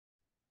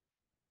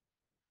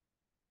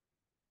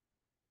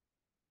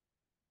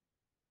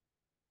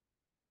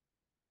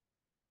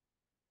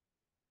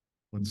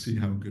Let's see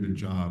how good a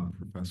job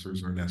Professor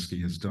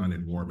Zarneski has done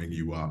in warming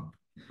you up.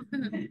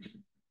 Good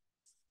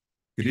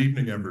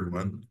evening,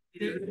 everyone.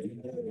 Good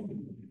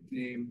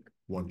evening.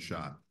 One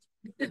shot.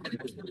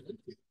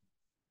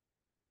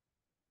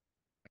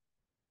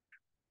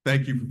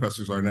 Thank you,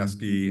 Professor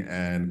Zarneski,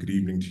 and good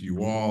evening to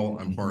you all.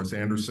 I'm Horace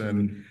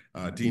Anderson,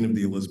 Dean of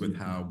the Elisabeth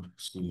Haub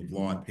School of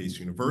Law at Pace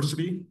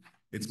University.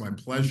 It's my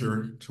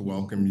pleasure to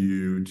welcome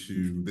you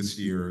to this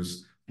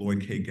year's Lloyd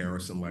K.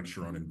 Garrison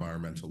Lecture on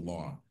Environmental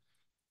Law.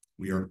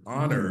 We are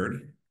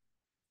honored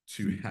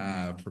to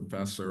have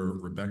Professor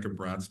Rebecca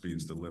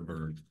Bratspies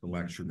deliver the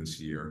lecture this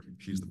year.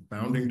 She's the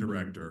founding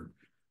director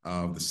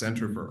of the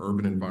Center for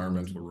Urban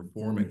Environmental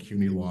Reform at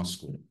CUNY Law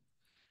School.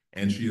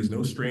 And she is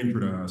no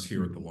stranger to us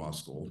here at the law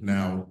school.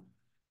 Now,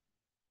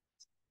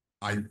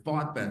 I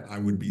thought that I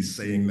would be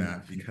saying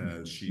that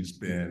because she's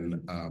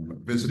been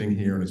visiting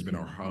here and has been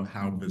our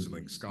Haub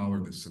visiting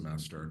scholar this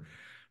semester.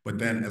 But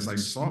then as I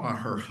saw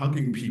her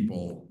hugging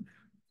people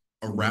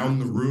around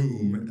the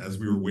room as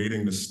we were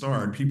waiting to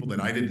start, people that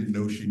I didn't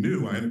know she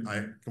knew,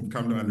 I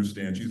come to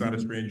understand she's not a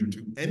stranger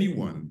to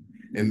anyone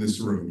in this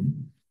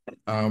room.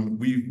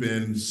 We've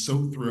been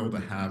so thrilled to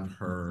have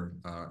her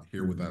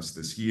here with us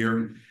this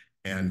year,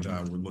 and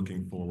we're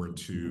looking forward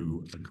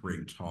to a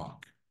great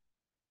talk.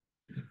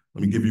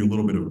 Let me give you a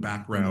little bit of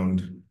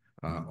background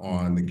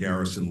on the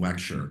Garrison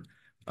Lecture.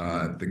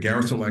 The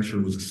Garrison Lecture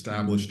was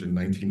established in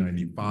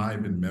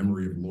 1995 in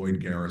memory of Lloyd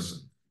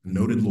Garrison, a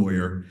noted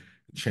lawyer,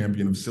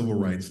 champion of civil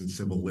rights and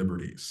civil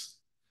liberties.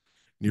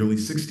 Nearly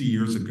 60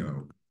 years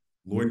ago,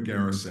 Lloyd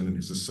Garrison and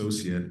his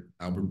associate,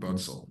 Albert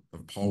Butzel,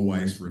 of Paul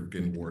Weiss,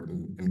 Rifkin,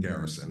 Wharton, and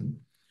Garrison,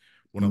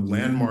 won a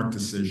landmark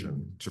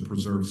decision to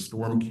preserve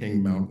Storm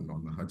King Mountain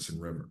on the Hudson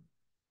River.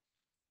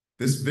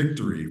 This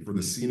victory for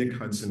the Scenic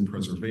Hudson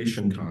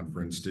Preservation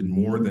Conference did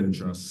more than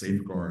just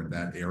safeguard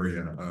that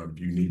area of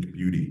unique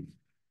beauty.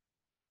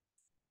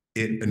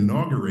 It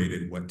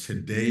inaugurated what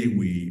today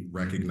we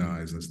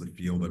recognize as the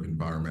field of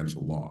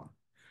environmental law.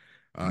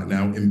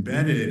 Now,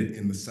 embedded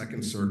in the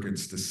Second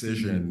Circuit's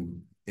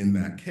decision in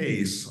that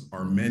case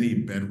are many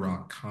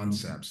bedrock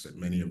concepts that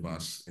many of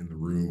us in the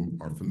room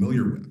are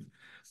familiar with.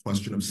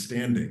 Question of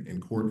standing in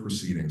court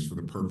proceedings for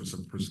the purpose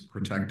of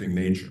protecting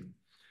nature,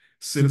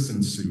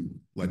 citizen suit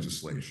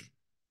legislation,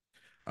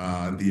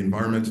 the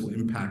environmental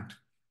impact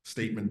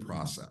statement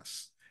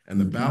process, and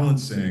the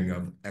balancing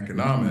of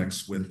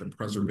economics with the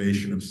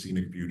preservation of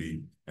scenic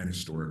beauty and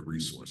historic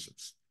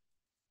resources.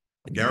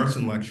 The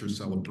Garrison Lecture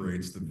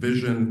celebrates the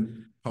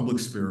vision, public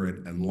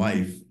spirit, and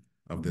life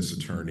of this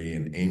attorney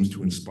and aims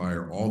to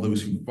inspire all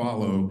those who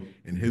follow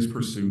in his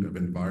pursuit of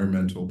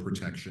environmental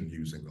protection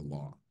using the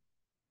law.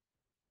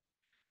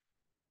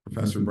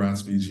 Professor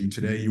Bratspies,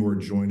 today you are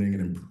joining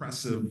an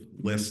impressive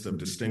list of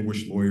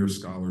distinguished lawyers,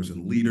 scholars,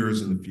 and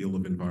leaders in the field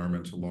of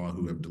environmental law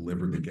who have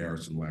delivered the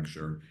Garrison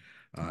Lecture,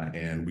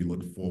 and we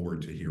look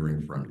forward to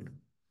hearing from you.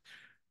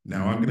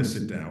 Now I'm going to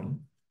sit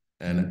down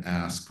and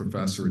ask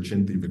Professor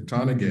Achinthi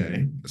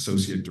Victanagay,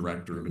 Associate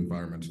Director of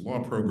Environmental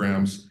Law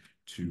Programs,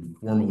 to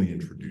formally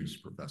introduce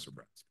Professor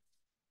Bratspies.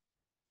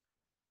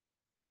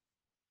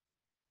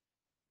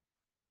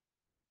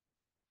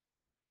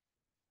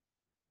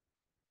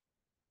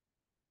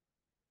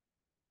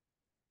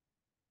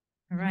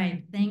 All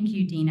right, thank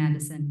you, Dean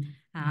Anderson.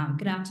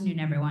 Good afternoon,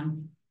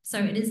 everyone. So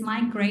it is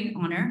my great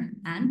honor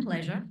and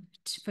pleasure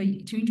to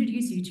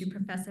introduce you to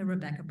Professor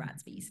Rebecca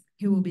Bratspies,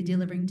 who will be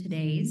delivering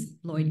today's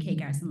Lloyd K.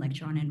 Garrison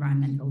Lecture on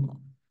Environmental Law.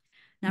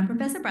 Now,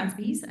 Professor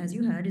Bratspies, as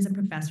you heard, is a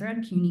professor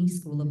at CUNY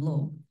School of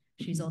Law.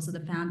 She's also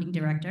the founding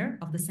director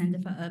of the Center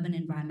for Urban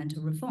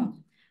Environmental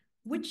Reform,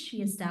 which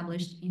she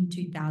established in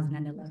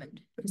 2011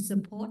 to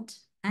support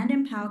and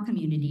empower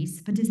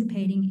communities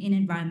participating in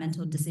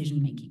environmental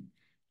decision-making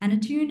and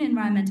attune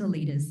environmental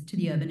leaders to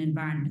the urban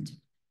environment.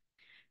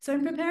 So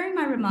in preparing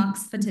my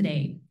remarks for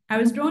today, I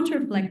was drawn to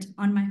reflect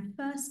on my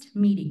first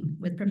meeting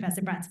with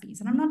Professor Bratspies,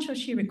 and I'm not sure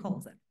she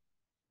recalls it.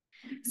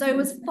 So it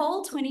was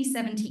fall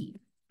 2017.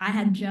 I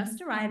had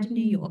just arrived in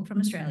New York from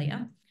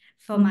Australia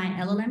for my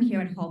LLM here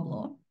at Haub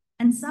Law,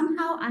 and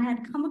somehow I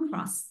had come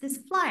across this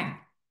flyer.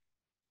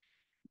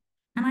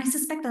 And I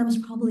suspect that was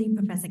probably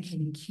Professor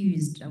Katie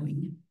Q's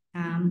doing.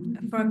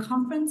 For a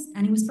conference,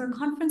 and it was for a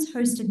conference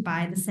hosted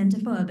by the Center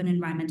for Urban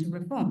Environmental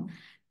Reform,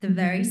 the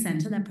very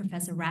center that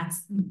Professor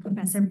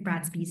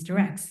Bratspies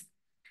directs.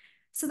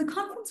 So the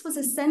conference was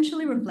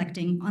essentially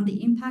reflecting on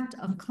the impact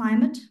of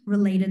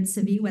climate-related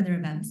severe weather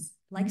events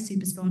like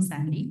Superstorm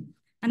Sandy,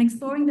 and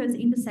exploring those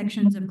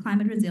intersections of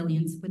climate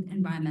resilience with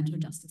environmental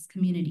justice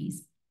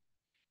communities.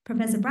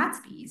 Professor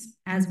Bratspies,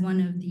 as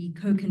one of the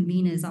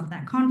co-conveners of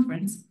that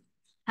conference,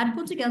 had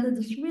put together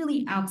this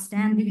really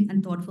outstanding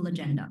and thoughtful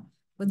agenda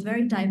with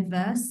very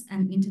diverse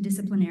and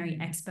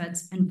interdisciplinary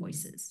experts and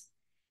voices.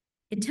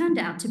 It turned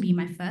out to be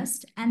my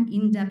first and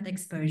in-depth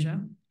exposure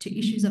to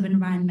issues of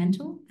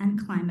environmental and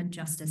climate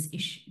justice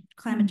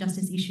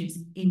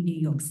issues in New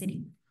York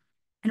City.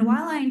 And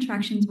while our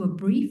interactions were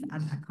brief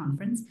at that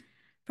conference,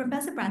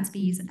 Professor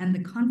Bratspies and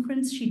the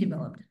conference she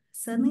developed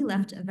certainly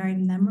left a very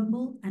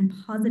memorable and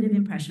positive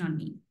impression on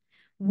me,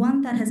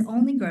 one that has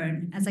only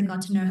grown as I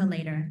got to know her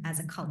later as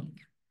a colleague.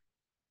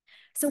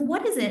 So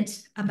what is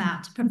it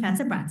about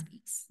Professor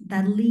Bratspies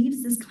that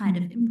leaves this kind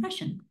of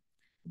impression?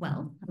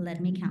 Well,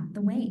 let me count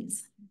the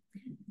ways.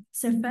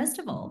 So first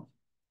of all,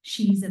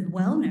 she's a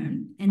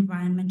well-known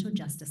environmental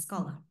justice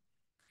scholar.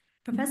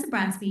 Professor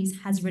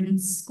Bratspies has written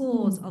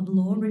scores of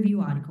law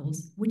review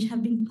articles which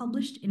have been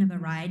published in a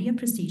variety of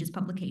prestigious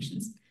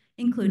publications,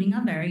 including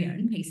our very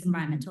own Pace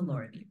Environmental Law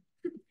Review.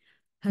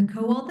 Her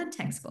co-authored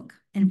textbook,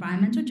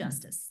 Environmental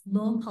Justice,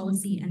 Law,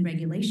 Policy, and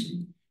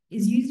Regulation,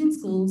 is used in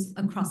schools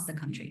across the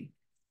country.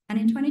 And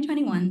in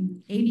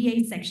 2021,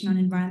 ABA's section on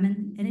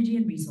Environment, Energy,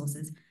 and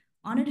Resources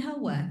honored her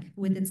work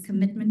with its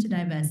Commitment to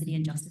Diversity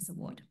and Justice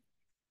Award.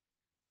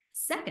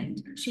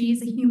 Second, she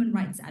is a human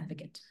rights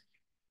advocate,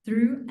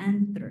 through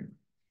and through.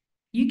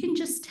 You can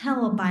just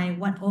tell by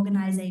what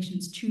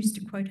organizations choose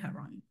to quote her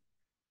on.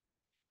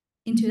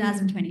 In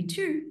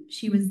 2022,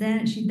 she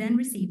then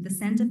received the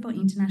Center for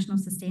International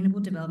Sustainable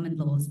Development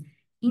Law's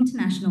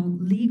International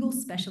Legal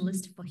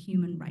Specialist for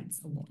Human Rights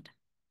Award.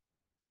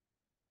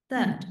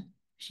 Third,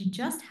 she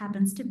just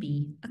happens to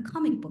be a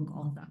comic book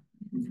author.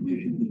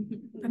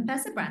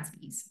 Professor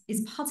Bratspies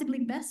is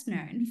possibly best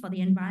known for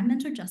the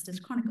Environmental Justice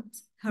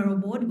Chronicles, her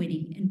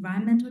award-winning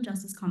environmental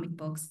justice comic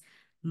books,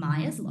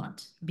 Maya's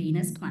Lot,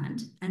 Venus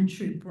Plant, and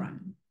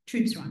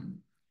Troops Run,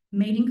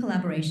 made in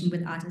collaboration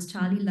with artist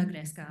Charlie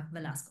Lagresca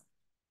Velasco.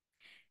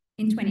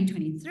 In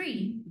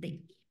 2023,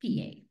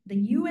 the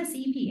US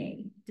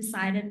EPA,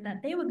 decided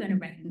that they were going to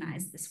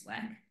recognize this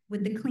work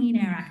with the Clean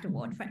Air Act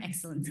Award for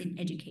Excellence in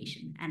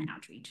Education and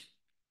Outreach.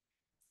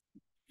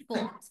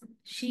 Fourth,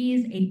 she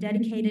is a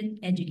dedicated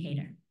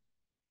educator.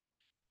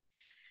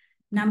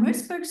 Now,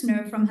 most folks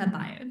know from her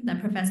bio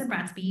that Professor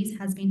Bratspies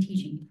has been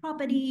teaching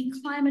property,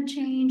 climate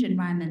change,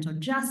 environmental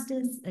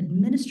justice,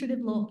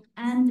 administrative law,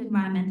 and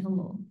environmental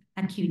law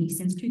at CUNY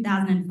since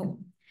 2004.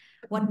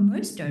 What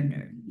most don't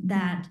know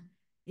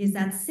is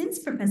that since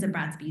Professor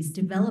Bratspies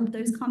developed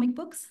those comic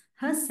books,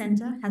 her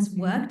center has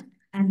worked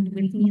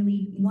with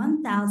nearly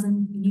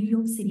 1,000 New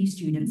York City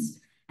students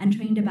and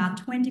trained about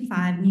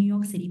 25 New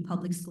York City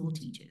public school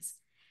teachers.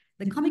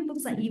 The comic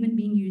books are even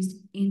being used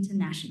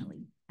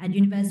internationally at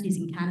universities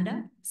in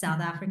Canada,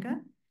 South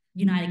Africa,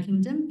 United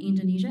Kingdom,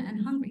 Indonesia,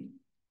 and Hungary.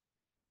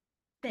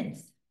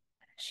 Fifth,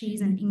 she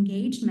is an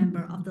engaged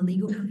member of the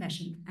legal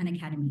profession and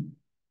academy.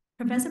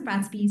 Professor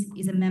Bratspies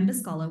is a member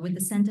scholar with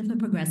the Center for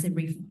Progressive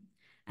Reform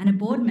and a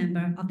board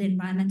member of the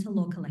Environmental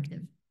Law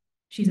Collective.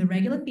 She's a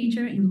regular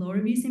feature in law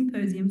review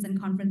symposiums and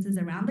conferences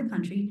around the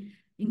country,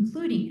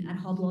 including at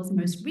Haub Law's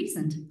most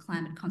recent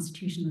Climate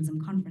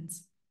Constitutionalism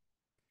Conference.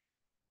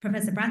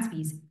 Professor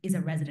Bratspies is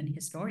a resident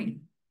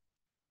historian.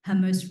 Her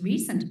most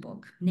recent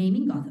book,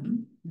 Naming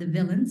Gotham, The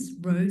Villains,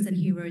 Rogues, and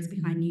Heroes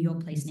Behind New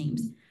York Place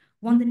Names,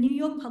 won the New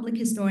York Public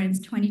Historian's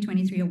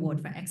 2023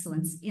 Award for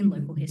Excellence in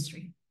Local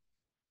History.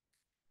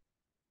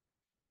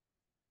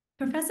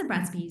 Professor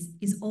Bratspies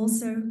is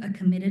also a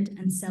committed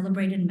and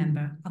celebrated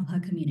member of her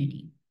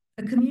community,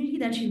 a community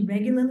that she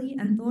regularly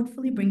and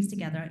thoughtfully brings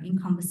together in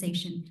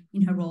conversation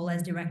in her role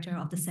as director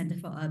of the Center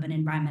for Urban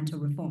Environmental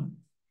Reform.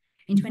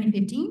 In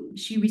 2015,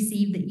 she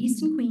received the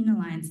Eastern Queen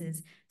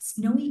Alliance's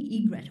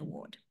Snowy Egret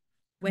Award,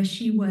 where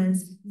she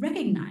was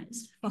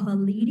recognized for her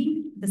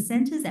leading the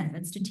center's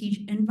efforts to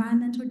teach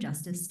environmental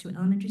justice to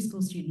elementary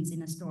school students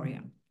in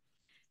Astoria.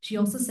 She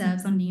also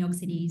serves on New York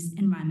City's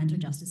Environmental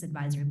Justice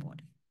Advisory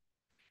Board.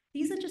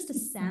 These are just a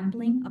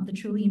sampling of the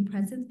truly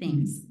impressive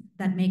things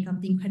that make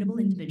up the incredible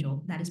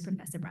individual that is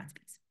Professor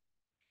Bratspies.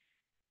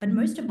 But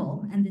most of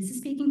all, and this is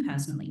speaking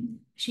personally,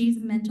 she is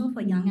a mentor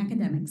for young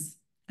academics,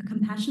 a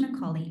compassionate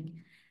colleague,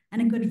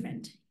 and a good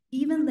friend,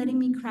 even letting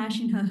me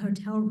crash in her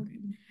hotel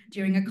room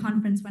during a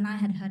conference when I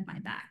had hurt my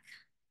back.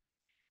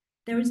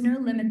 There is no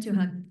limit to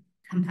her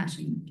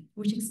compassion,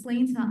 which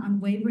explains her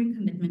unwavering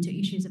commitment to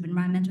issues of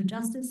environmental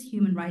justice,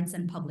 human rights,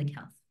 and public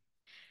health.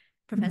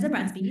 Professor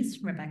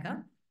Bratspies,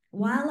 Rebecca,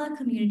 while our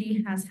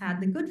community has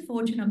had the good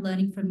fortune of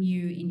learning from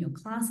you in your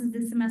classes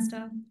this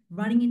semester,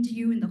 running into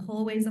you in the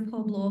hallways of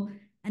Haub Law,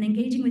 and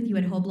engaging with you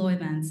at Haub Law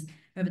events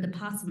over the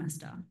past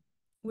semester,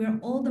 we are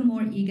all the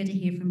more eager to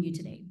hear from you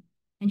today.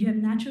 And you have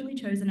naturally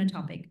chosen a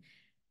topic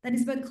that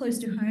is both close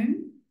to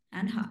home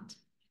and heart,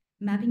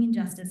 mapping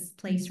injustice,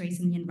 place, race,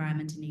 and the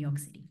environment in New York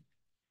City.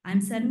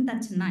 I'm certain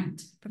that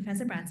tonight,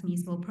 Professor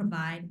Bratspies will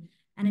provide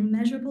an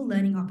immeasurable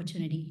learning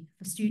opportunity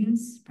for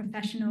students,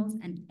 professionals,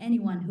 and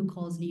anyone who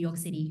calls New York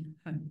City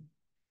home.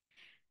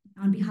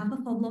 On behalf of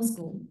Haub Law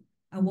School,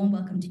 a warm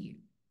welcome to you.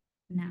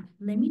 Now,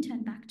 let me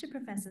turn back to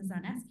Professor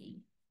Zarneski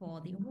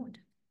for the award.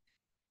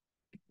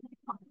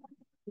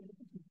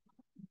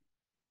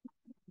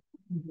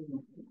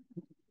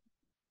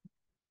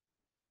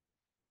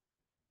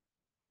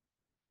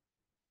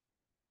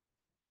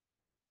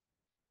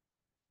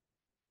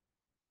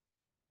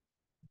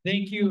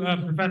 Thank you,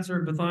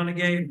 Professor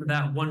Bethonegay, for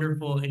that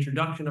wonderful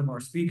introduction of our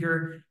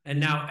speaker. And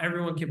now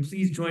everyone can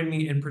please join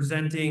me in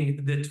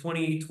presenting the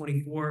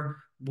 2024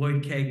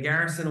 Lloyd K.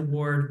 Garrison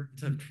Award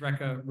to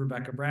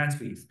Rebecca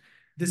Bratspies.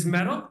 This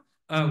medal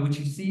which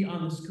you see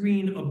on the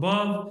screen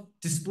above,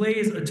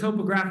 displays a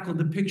topographical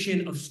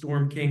depiction of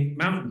Storm King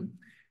Mountain,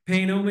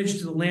 paying homage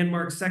to the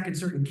landmark second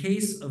certain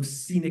case of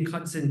Scenic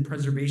Hudson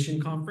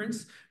Preservation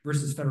Conference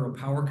versus Federal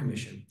Power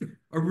Commission,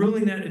 a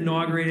ruling that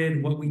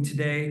inaugurated what we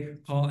today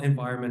call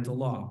environmental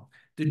law.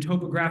 The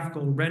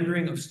topographical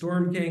rendering of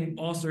Storm King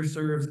also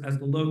serves as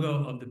the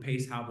logo of the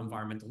PACE Haub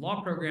Environmental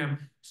Law Program.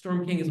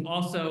 Storm King is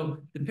also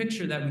the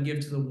picture that we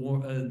give to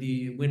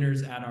the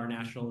winners at our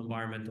National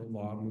Environmental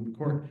Law Moot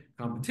Court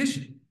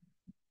competition.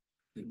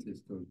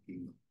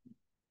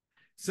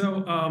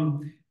 So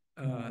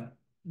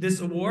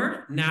this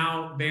award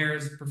now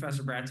bears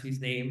Professor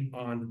Bratspies' name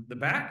on the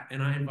back,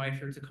 and I invite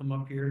her to come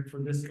up here for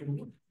this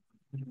award.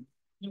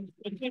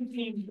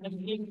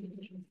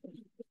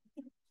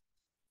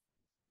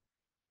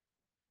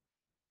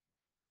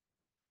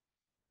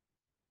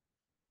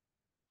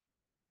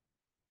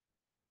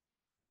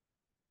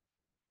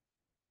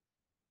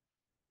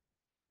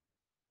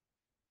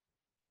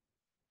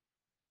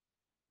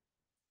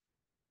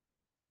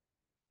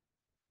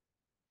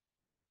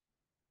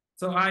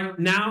 So I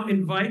now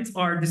invite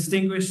our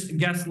distinguished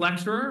guest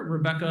lecturer,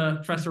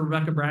 Professor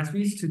Rebecca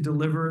Bratspies, to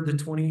deliver the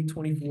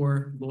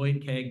 2024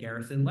 Lloyd K.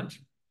 Garrison Lecture.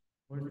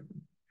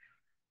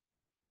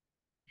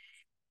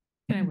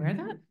 Can I wear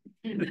that?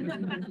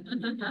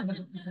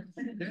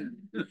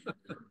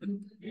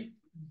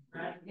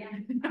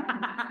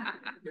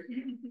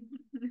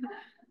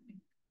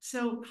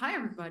 So, hi,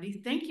 everybody.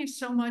 Thank you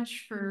so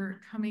much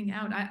for coming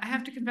out. I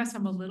have to confess,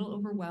 I'm a little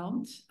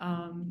overwhelmed.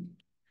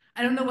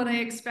 I don't know what I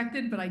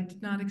expected, but I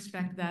did not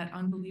expect that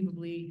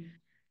unbelievably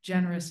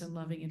generous and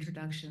loving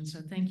introduction. So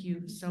thank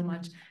you so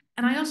much.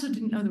 And I also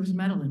didn't know there was a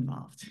medal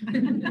involved.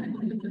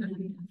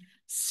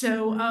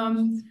 So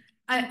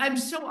I'm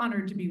so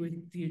honored to be with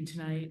you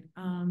tonight.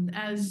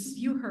 As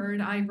you heard,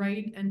 I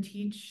write and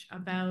teach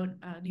about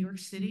New York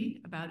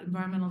City, about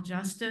environmental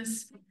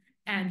justice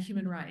and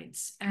human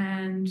rights.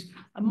 And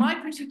my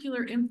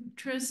particular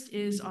interest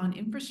is on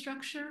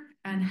infrastructure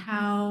and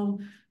how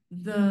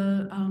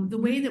the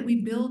way that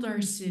we build our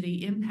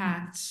city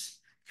impacts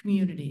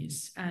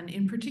communities, and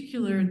in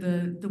particular,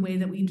 the way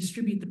that we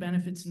distribute the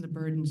benefits and the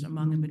burdens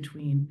among and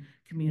between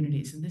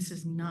communities. And this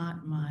is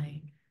not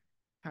my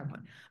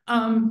PowerPoint.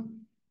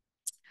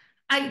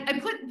 I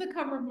put the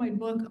cover of my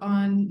book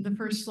on the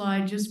first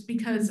slide just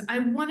because I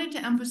wanted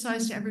to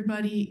emphasize to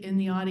everybody in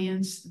the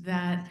audience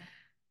that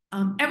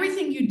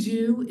everything you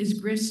do is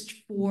grist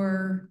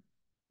for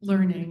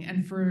learning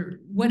and for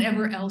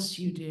whatever else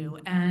you do.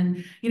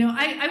 And, you know,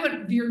 I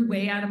would veer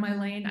way out of my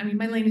lane. I mean,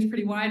 my lane is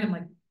pretty wide. I'm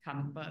like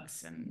comic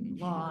books and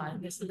law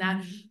and this and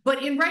that.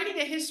 But in writing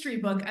a history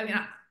book, I mean,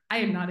 I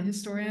am not a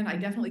historian. I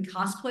definitely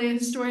cosplay a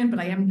historian, but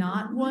I am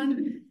not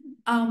one.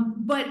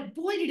 But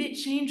boy, did it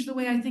change the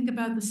way I think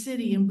about the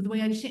city and the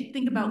way I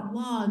think about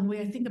law and the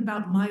way I think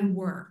about my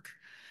work.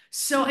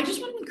 So I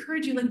just want to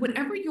encourage you, like,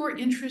 whatever your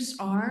interests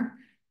are,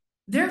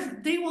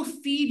 they will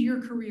feed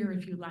your career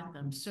if you let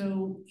them.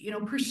 So, you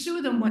know,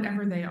 pursue them,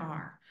 whatever they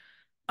are.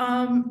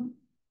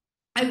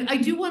 I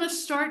do want to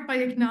start by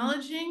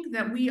acknowledging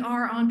that we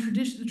are on the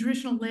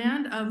traditional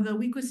land of the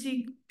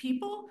Wecquaesee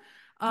people,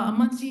 a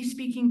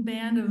Munsee-speaking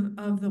band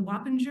of the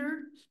Wappinger.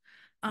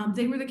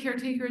 They were the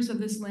caretakers of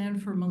this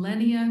land for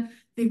millennia.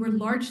 They were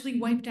largely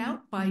wiped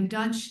out by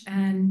Dutch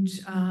and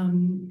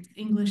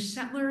English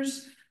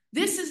settlers.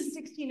 This is a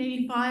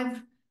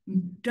 1685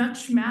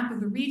 Dutch map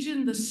of the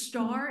region. The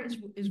star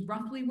is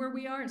roughly where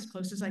we are, as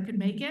close as I could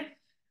make it.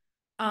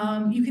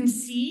 You can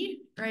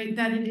see, right,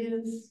 that it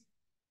is,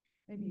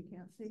 maybe you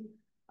can't see,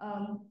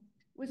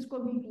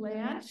 Wisquamish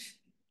land.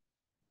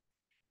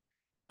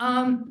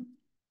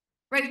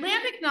 Right,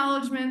 land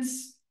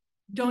acknowledgements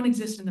don't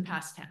exist in the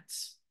past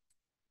tense.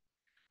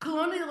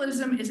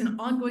 Colonialism is an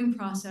ongoing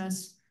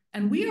process,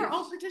 and we are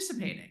all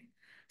participating.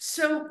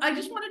 So I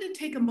just wanted to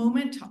take a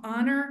moment to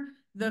honor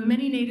the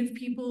many Native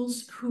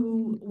peoples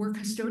who were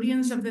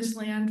custodians of this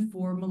land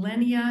for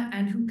millennia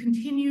and who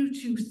continue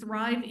to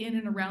thrive in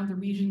and around the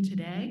region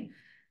today,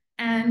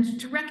 and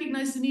to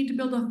recognize the need to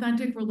build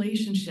authentic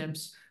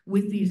relationships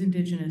with these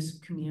Indigenous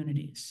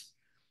communities.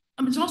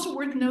 It's also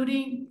worth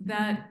noting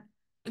that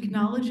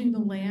acknowledging the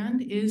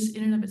land is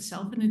in and of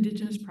itself an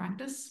Indigenous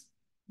practice.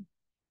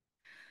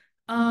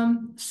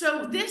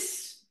 So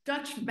this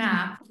Dutch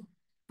map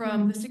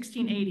from the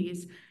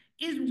 1680s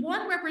is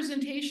one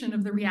representation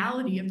of the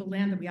reality of the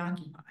land that we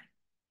occupy.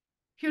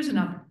 Here's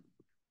another.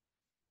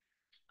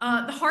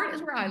 The heart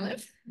is where I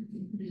live,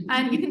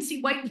 and you can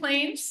see White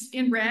Plains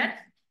in red,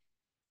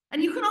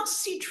 and you can also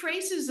see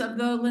traces of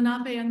the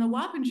Lenape and the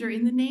Wappinger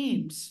in the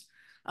names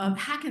of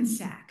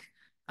Hackensack,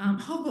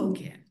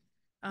 Hoboken,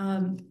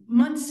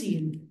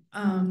 Muncie,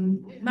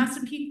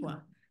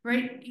 Massapequa,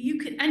 right? You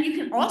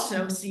can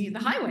also see the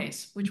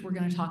highways, which we're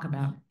going to talk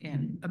about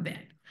in a bit.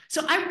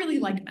 So I really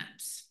like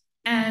maps.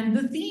 And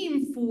the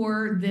theme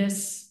for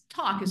this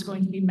talk is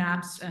going to be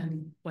maps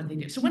and what they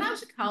do. So when I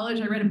was in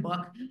college, I read a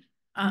book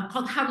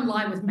called How to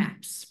Lie with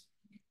Maps.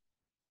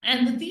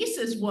 And the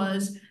thesis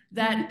was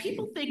that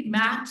people think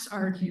maps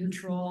are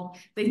neutral,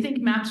 they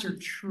think maps are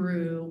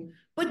true,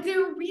 but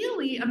they're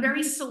really a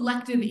very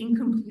selective,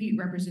 incomplete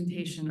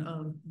representation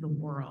of the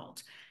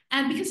world.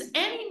 And because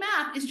any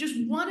map is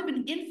just one of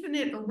an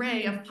infinite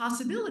array of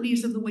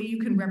possibilities of the way you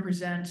can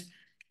represent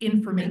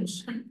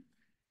information.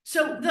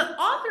 So the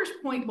author's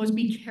point was,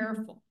 be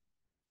careful.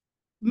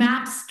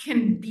 Maps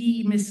can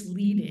be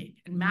misleading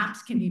and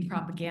maps can be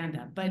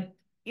propaganda, but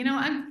you know,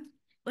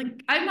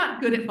 I'm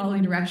not good at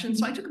following directions,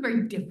 so I took a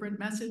very different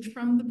message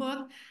from the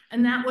book,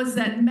 and that was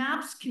that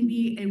maps can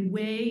be a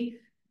way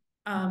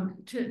a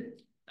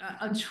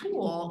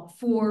tool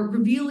for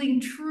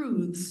revealing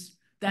truths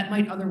that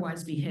might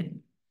otherwise be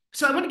hidden.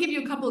 So I want to give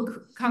you a couple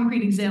of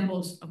concrete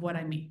examples of what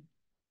I mean.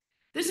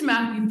 This is a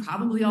map you've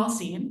probably all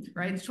seen,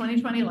 right? The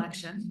 2020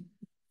 election.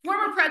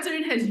 Former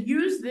president has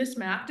used this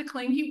map to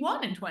claim he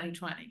won in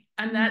 2020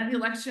 and that the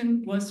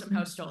election was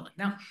somehow stolen.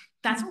 Now,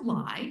 that's a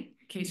lie,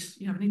 in case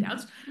you have any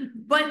doubts,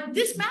 but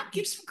this map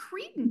gives some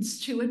credence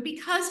to it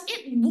because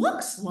it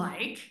looks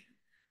like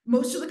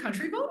most of the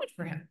country voted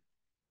for him,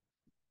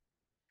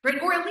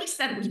 right? Or at least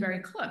that it was very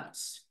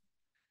close.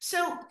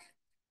 So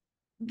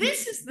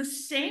this is the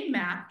same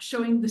map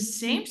showing the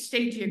same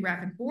state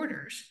geographic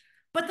borders,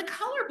 but the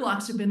color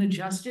blocks have been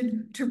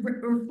adjusted to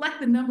reflect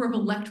the number of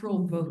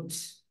electoral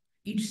votes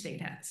each state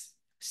has.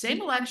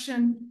 Same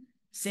election,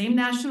 same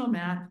national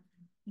map,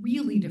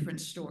 really different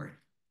story.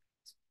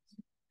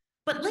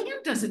 But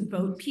land doesn't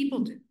vote, people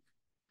do.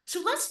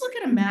 So let's look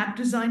at a map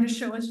designed to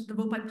show us the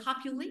vote by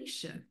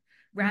population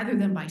rather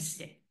than by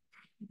state.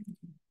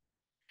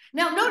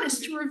 Now notice,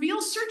 to reveal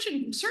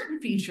certain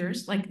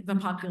features, like the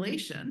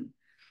population,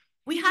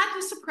 we had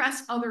to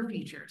suppress other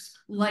features,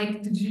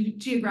 like the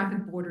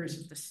geographic borders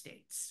of the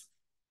states.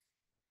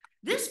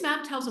 This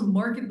map tells a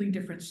markedly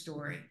different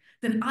story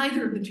than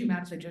either of the two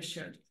maps I just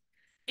showed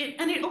you.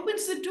 And it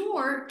opens the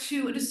door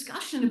to a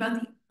discussion about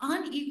the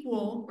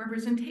unequal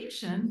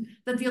representation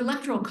that the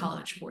Electoral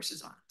College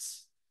forces on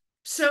us.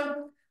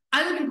 So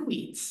I live in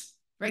Queens,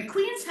 right?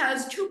 Queens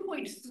has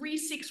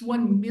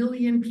 2.361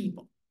 million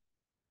people.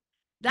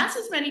 That's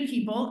as many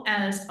people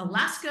as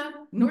Alaska,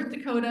 North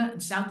Dakota,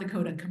 and South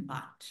Dakota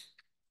combined.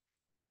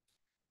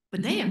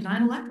 But they have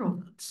 9 electoral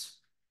votes.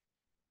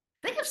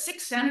 They have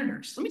 6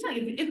 senators. Let me tell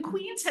you, if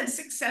Queens had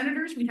 6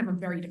 senators, we'd have a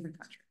very different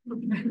country.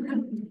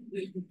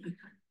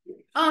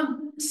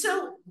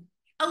 So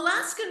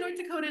Alaska, North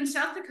Dakota, and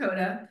South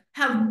Dakota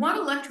have 1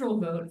 electoral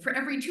vote for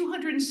every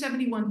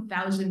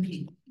 271,000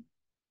 people.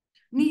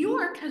 New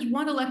York has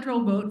 1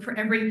 electoral vote for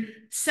every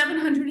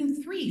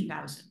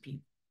 703,000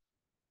 people.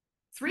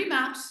 3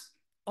 maps,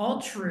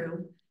 all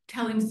true,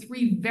 telling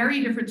 3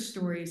 very different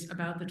stories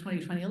about the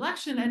 2020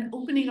 election and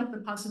opening up the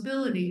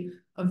possibility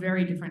of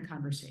very different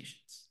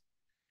conversations.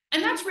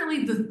 And that's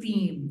really the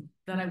theme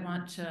that I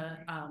want to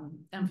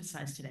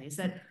emphasize today, is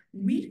that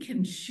we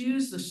can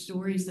choose the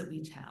stories that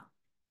we tell.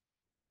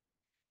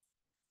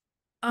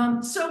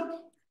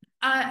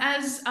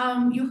 As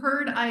you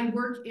heard, I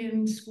work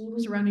in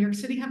schools around New York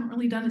City. Haven't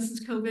really done it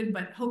since COVID,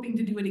 but hoping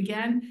to do it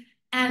again.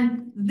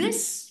 And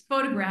this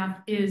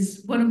photograph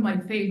is one of my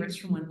favorites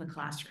from one of the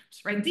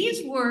classrooms, right?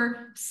 These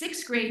were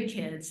 6th grade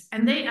kids,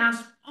 and they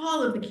asked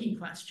all of the key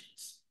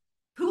questions.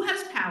 Who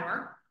has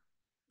power?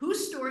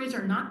 Whose stories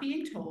are not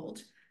being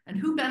told? And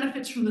who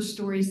benefits from the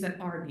stories that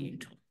are being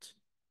told?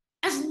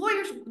 As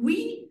lawyers,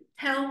 we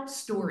tell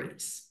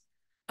stories,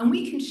 and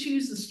we can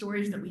choose the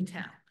stories that we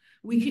tell.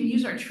 We can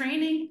use our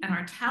training and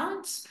our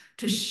talents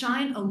to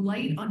shine a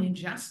light on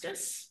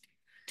injustice,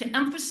 to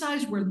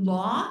emphasize where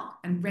law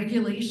and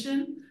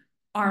regulation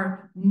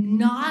are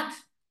not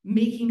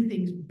making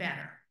things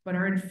better, but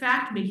are in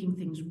fact making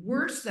things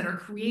worse, that are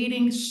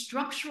creating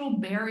structural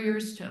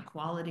barriers to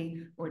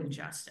equality or to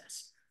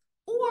justice.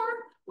 Or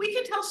we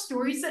can tell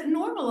stories that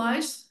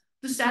normalize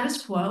the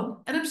status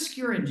quo and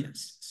obscure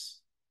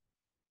injustice.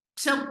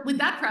 So with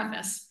that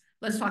preface,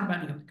 let's talk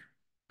about New York.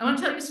 I want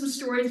to tell you some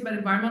stories about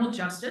environmental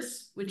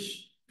justice,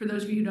 which, for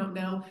those of you who don't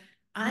know,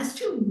 has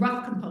 2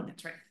 rough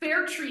components, right?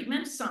 Fair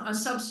treatment, a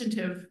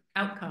substantive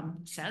outcome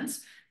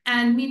sense,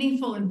 and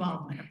meaningful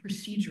involvement, a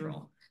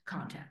procedural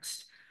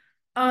context.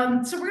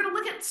 So we're going to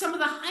look at some of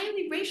the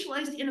highly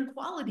racialized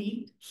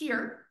inequality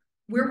here,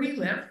 where we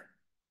live,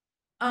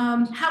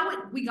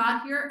 how we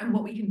got here, and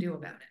what we can do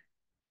about it.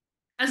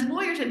 As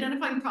lawyers,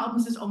 identifying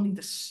problems is only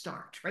the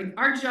start, right?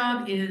 Our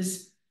job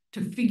is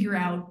to figure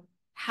out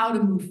how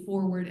to move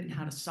forward and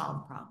how to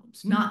solve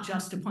problems, not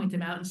just to point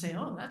them out and say,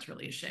 oh, that's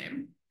really a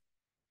shame.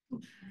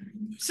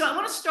 So I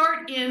want to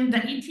start in the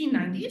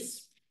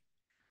 1890s,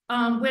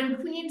 when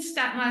Queens,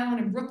 Staten Island,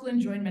 and Brooklyn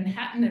joined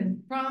Manhattan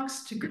and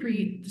Bronx to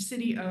create the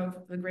city of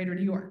the Greater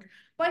New York.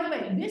 By the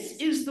way, this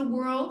is the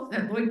world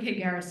that Lloyd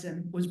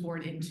Garrison was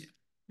born into.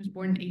 He was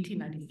born in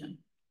 1897.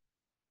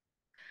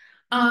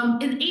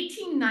 In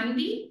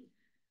 1890,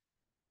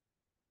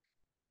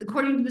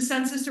 according to the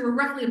census, there were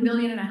roughly 1.5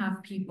 million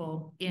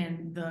people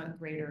in the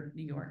Greater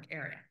New York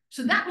area.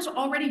 So that was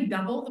already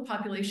double the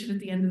population at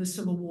the end of the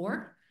Civil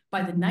War.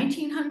 By the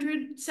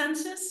 1900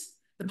 census,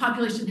 the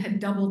population had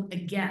doubled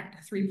again to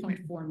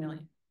 3.4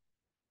 million.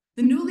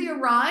 The newly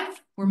arrived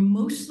were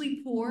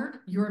mostly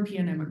poor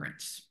European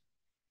immigrants.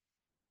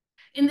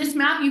 In this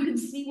map, you can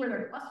see where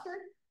they're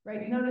clustered,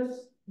 right? Notice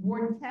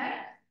Ward 10,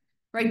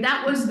 right?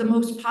 That was the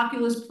most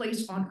populous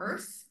place on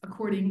earth,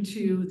 according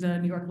to the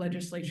New York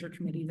Legislature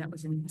committee that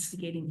was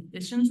investigating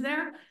conditions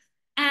there.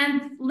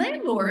 And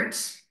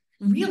landlords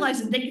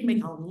realized that they could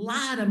make a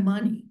lot of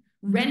money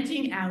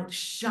renting out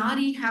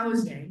shoddy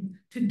housing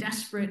to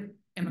desperate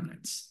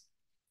immigrants.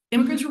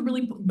 Immigrants were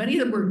really, many of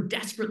them were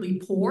desperately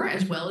poor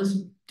as well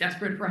as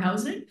desperate for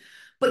housing.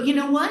 But you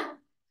know what?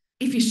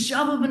 If you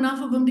shove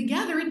enough of them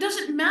together, it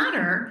doesn't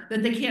matter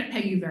that they can't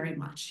pay you very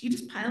much. You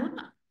just pile them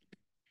up.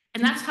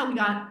 And that's how we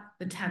got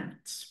the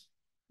tenements.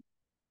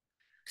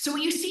 So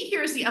what you see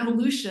here is the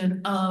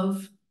evolution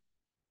of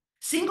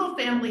single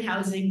family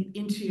housing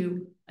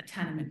into a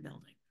tenement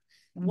building.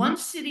 One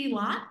city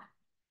lot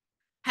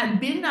had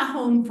been a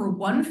home for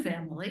one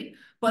family,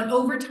 but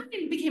over time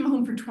it became a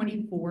home for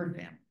 24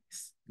 families.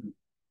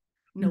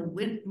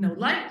 No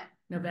light,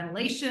 no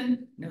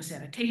ventilation, no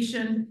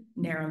sanitation,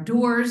 narrow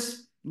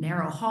doors,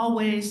 narrow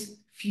hallways,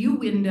 few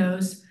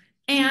windows,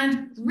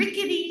 and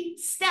rickety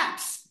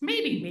steps,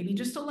 maybe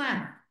just a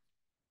ladder.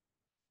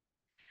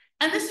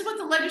 And this is what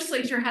the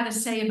legislature had to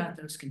say about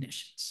those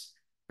conditions,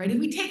 right? If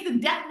we take the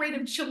death rate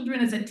of children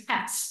as a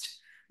test,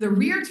 the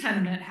rear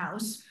tenement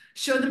house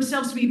showed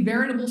themselves to be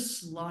veritable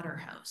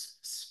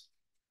slaughterhouses.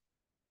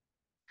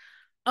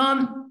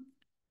 I'll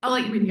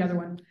let you read the other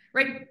one,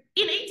 right?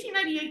 In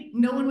 1898,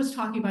 no one was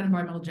talking about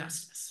environmental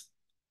justice.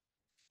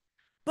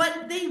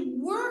 But they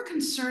were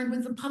concerned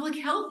with the public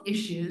health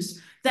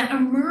issues that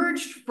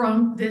emerged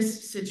from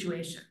this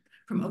situation,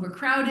 from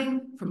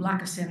overcrowding, from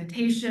lack of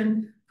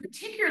sanitation,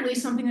 particularly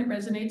something that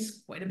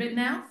resonates quite a bit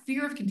now,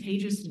 fear of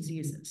contagious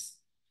diseases.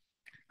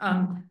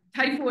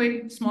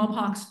 Typhoid,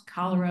 smallpox,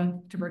 cholera,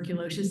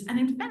 tuberculosis, and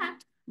in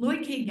fact,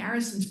 Lloyd K.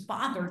 Garrison's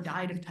father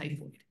died of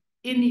typhoid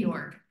in New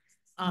York.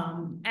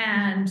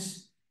 And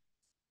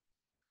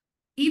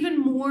even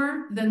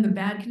more than the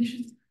bad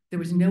conditions, there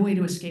was no way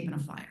to escape in a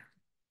fire.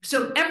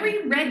 So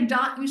every red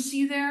dot you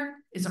see there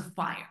is a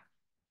fire.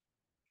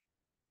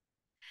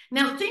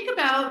 Now think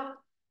about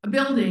a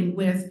building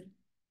with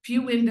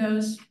few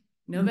windows,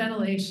 no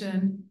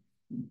ventilation,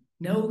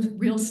 no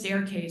real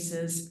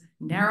staircases,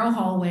 narrow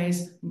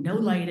hallways, no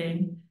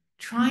lighting,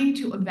 trying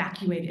to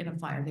evacuate in a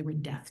fire. They were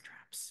death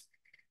traps.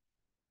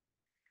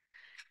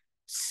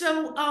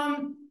 So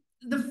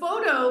the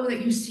photo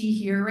that you see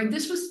here, right,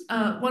 this was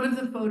one of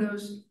the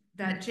photos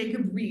that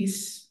Jacob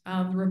Rees,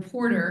 the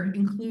reporter,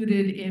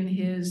 included in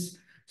his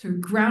sort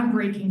of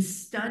groundbreaking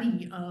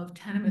study of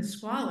tenement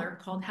squalor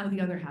called How the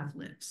Other Half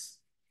Lives.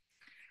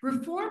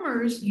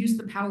 Reformers used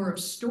the power of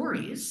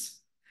stories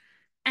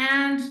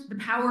and the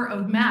power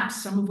of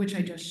maps, some of which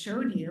I just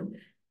showed you,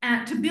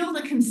 to build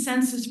a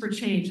consensus for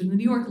change. And the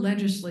New York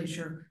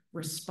legislature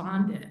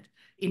responded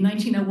in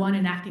 1901,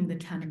 enacting the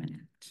Tenement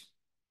Act.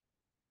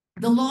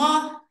 The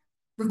law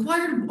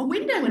required a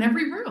window in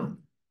every room,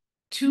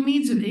 two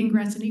means of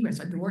ingress and egress,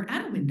 a door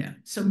and a window.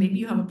 So maybe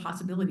you have a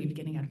possibility of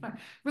getting out of fire.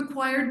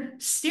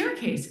 Required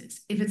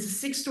staircases. If it's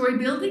a 6-story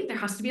building, there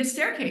has to be a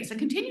staircase, a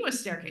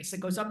continuous staircase that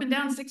goes up and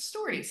down 6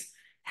 stories.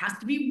 It has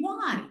to be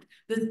wide.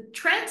 The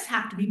treads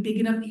have to be big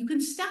enough that you can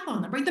step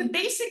on them, right? The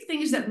basic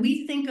things that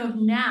we think of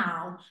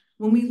now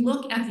when we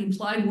look at the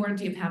implied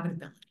warranty of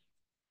habitability.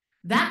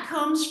 That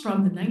comes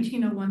from the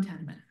 1901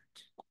 Tenement Act.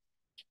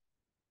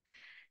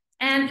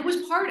 And it was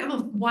part of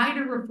a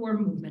wider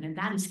reform movement, and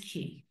that is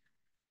key.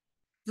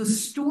 The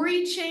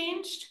story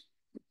changed,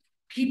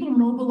 people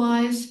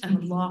mobilized, and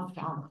the law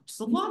follows.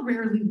 The law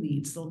rarely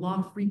leads, the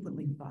law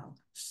frequently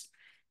follows.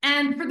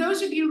 And for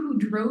those of you who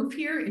drove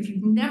here, if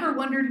you've never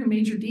wondered who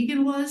Major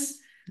Deegan was,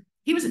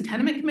 he was a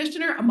tenement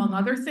commissioner, among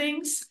other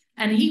things,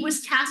 and he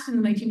was tasked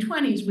in the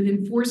 1920s with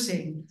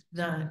enforcing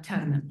the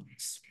tenement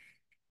laws.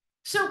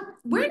 So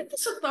where did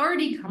this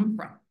authority come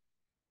from?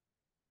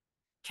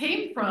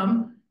 Came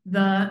from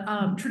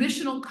the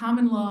traditional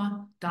common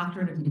law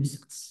doctrine of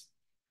nuisance,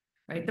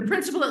 right? The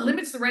principle that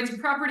limits the rights of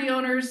property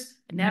owners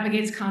and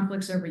navigates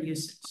conflicts over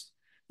usage.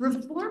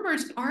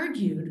 Reformers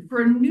argued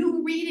for a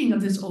new reading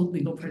of this old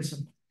legal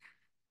principle,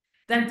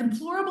 that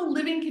deplorable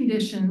living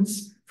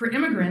conditions for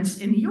immigrants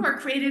in New York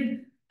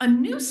created a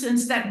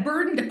nuisance that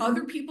burdened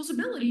other people's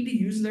ability to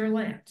use their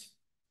land.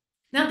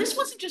 Now, this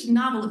wasn't just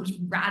novel, it was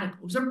radical.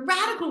 It was a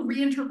radical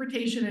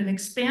reinterpretation and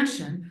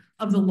expansion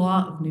of the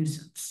law of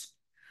nuisance.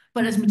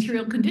 But as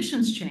material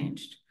conditions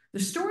changed, the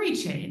story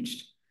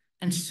changed,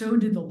 and so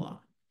did the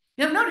law.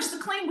 Now, notice the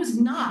claim was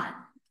not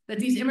that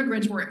these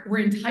immigrants were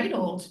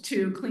entitled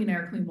to clean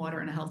air, clean water,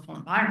 and a healthful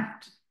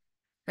environment,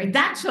 right?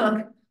 That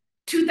took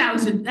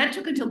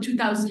until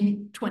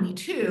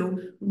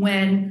 2022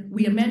 when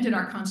we amended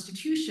our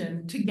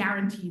Constitution to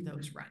guarantee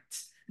those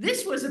rights.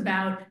 This was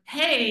about,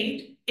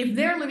 hey, if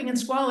they're living in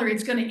squalor,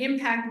 it's going to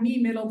impact me,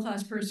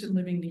 middle-class person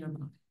living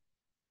nearby.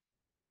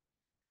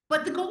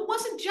 But the goal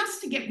wasn't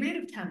just to get rid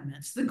of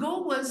tenements. The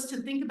goal was to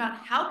think about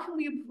how can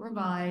we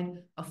provide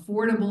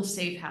affordable,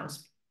 safe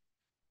housing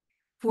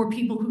for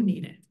people who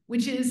need it,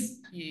 which is,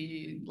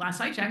 last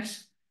I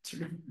checked,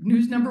 sort of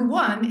news number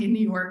one in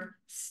New York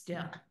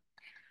still.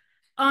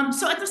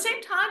 So at the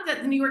same time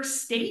that the New York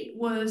State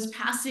was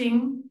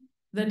passing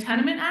the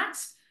Tenement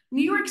Acts,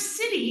 New York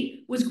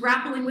City was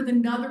grappling with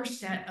another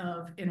set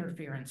of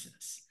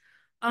interferences.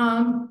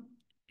 And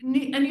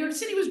New York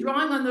City was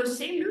drawing on those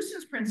same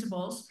nuisance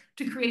principles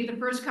to create the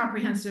first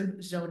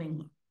comprehensive zoning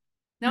law.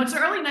 Now, it's the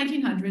early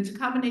 1900s, a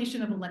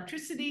combination of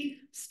electricity,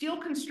 steel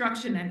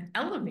construction, and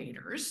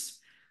elevators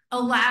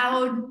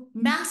allowed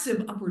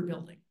massive upward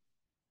building.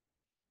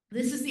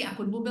 This is the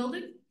Equitable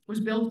Building. It was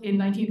built in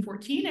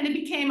 1914, and it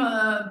became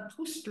a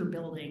poster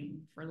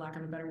building, for lack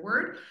of a better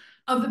word,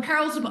 of the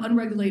perils of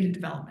unregulated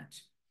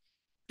development.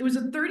 It was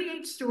a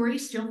 38-story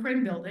steel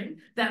frame building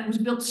that was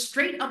built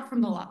straight up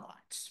from the lot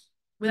lines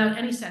without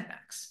any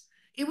setbacks.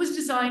 It was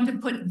designed to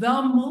put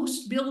the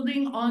most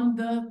building on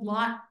the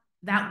lot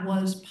that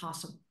was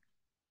possible.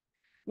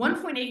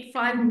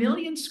 1.85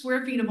 million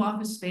square feet of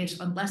office space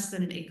on less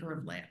than an acre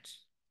of land.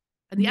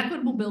 And the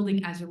Equitable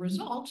Building, as a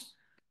result,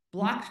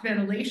 blocked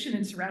ventilation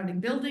in surrounding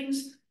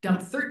buildings,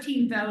 dumped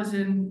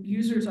 13,000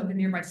 users on the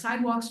nearby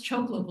sidewalks,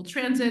 choked local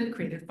transit,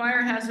 created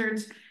fire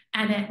hazards,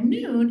 and at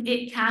noon,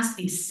 it cast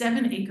a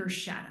 7-acre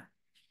shadow.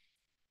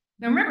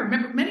 Now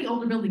remember, many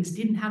older buildings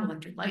didn't have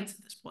electric lights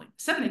at this point.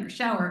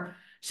 7-acre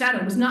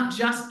shadow was not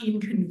just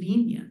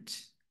inconvenient,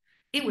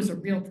 it was a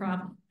real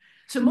problem.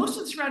 So most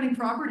of the surrounding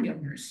property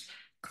owners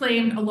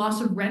claimed a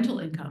loss of rental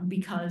income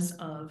because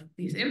of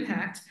these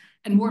impacts,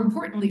 and more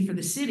importantly for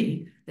the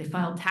city, they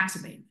filed tax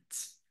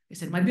abatements. They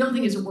said, my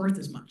building isn't worth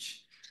as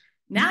much.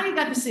 Now you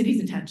got the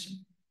city's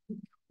attention.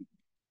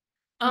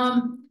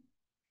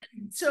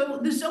 So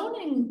the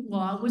zoning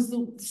law was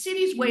the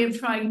city's way of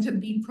trying to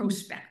be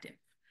prospective,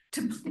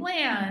 to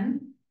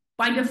plan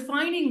by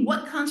defining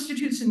what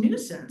constitutes a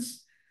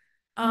nuisance,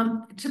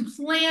 to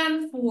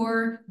plan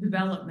for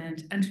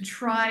development and to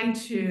try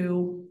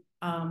to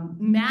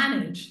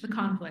manage the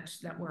conflicts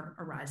that were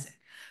arising.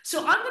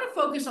 So I'm going to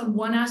focus on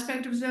one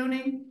aspect of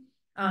zoning,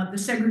 the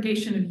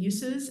segregation of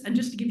uses, and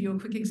just to give you a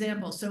quick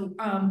example. So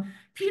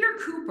Peter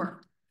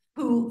Cooper,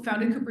 who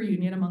founded Cooper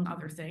Union, among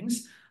other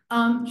things,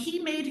 he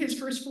made his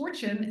first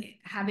fortune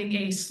having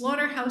a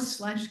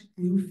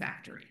slaughterhouse/glue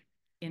factory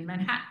in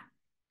Manhattan.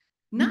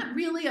 Not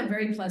really a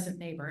very pleasant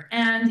neighbor.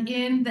 And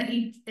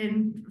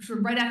sort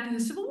of right after the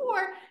Civil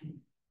War,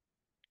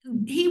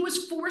 he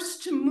was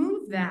forced to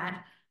move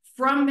that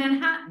from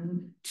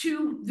Manhattan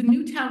to the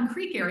Newtown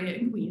Creek area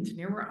in Queens,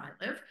 near where I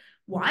live.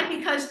 Why?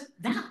 Because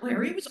that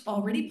area was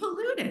already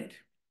polluted.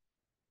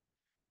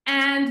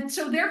 And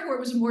so therefore, it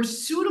was a more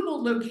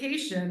suitable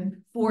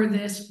location for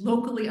this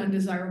locally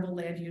undesirable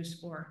land use,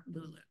 or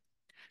LULU.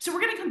 So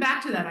we're going to come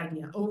back to that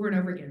idea over and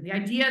over again. The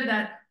idea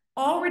that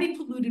already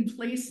polluted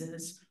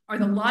places are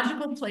the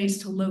logical place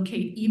to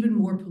locate even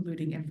more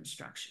polluting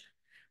infrastructure.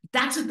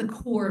 That's at the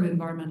core of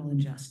environmental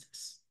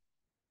injustice.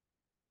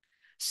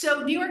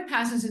 So New York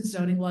passes its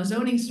zoning law,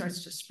 zoning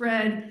starts to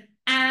spread,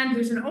 and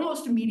there's an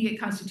almost immediate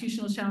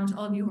constitutional challenge.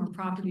 All of you who are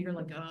property are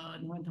like, oh,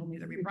 no one told me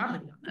there'd be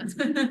property on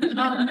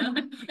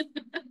that.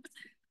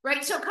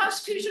 Right, so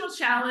constitutional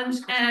challenge,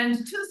 and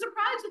to the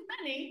surprise of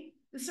many,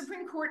 the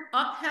Supreme Court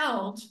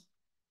upheld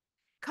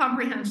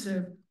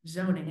comprehensive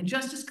zoning. And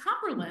Justice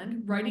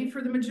Cumberland, writing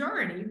for the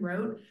majority,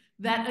 wrote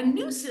that a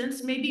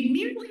nuisance may be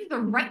merely the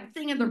right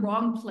thing in the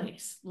wrong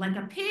place, like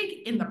a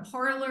pig in the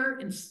parlor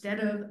instead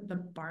of the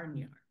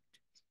barnyard.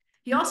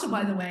 He also,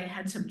 by the way,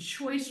 had some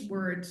choice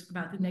words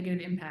about the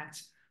negative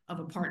impacts of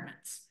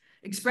apartments,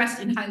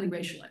 expressed in highly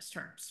racialized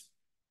terms.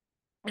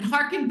 And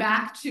harkened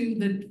back to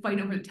the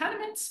fight over the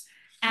tenements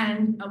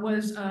and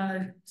was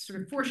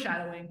sort of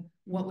foreshadowing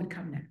what would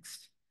come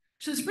next.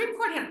 So the Supreme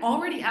Court had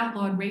already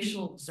outlawed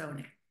racial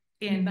zoning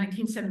in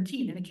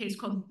 1917 in a case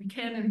called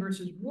Buchanan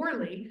versus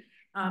Worley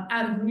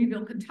out of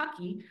Louisville,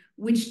 Kentucky,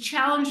 which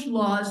challenged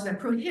laws that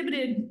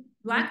prohibited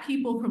Black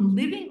people from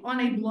living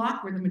on a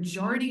block where the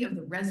majority of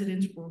the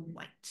residents were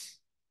white.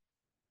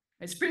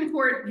 The Supreme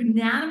Court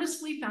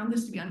unanimously found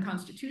this to be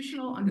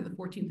unconstitutional under the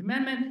 14th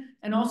Amendment,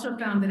 and also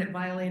found that it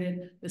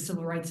violated the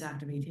Civil Rights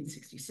Act of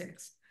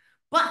 1866.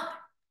 But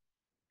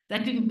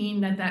that didn't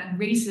mean that that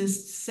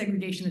racist,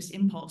 segregationist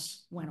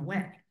impulse went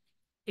away.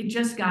 It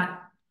just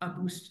got a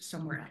boost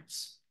somewhere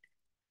else.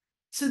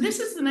 So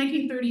this is the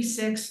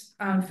 1936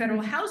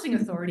 Federal Housing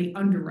Authority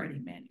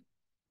underwriting manual.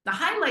 The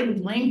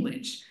highlighted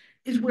language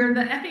is where the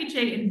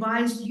FHA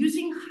advised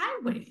using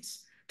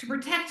highways to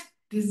protect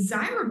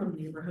desirable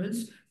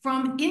neighborhoods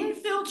from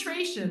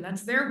infiltration,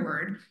 that's their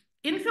word,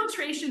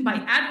 infiltration by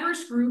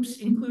adverse groups,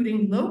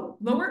 including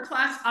lower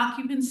class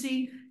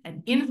occupancy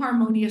and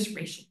inharmonious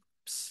racial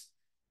groups.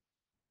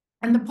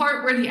 And the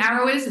part where the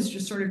arrow is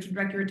just sort of to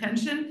direct your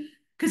attention,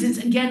 because it's,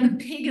 again,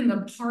 the pig in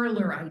the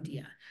parlor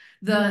idea.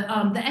 The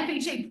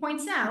FHA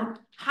points out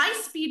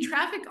high-speed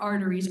traffic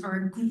arteries are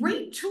a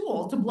great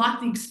tool to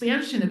block the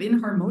expansion of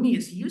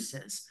inharmonious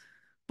uses.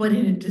 But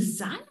in a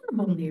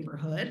desirable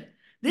neighborhood,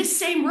 this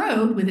same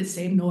road, with its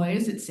same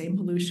noise, its same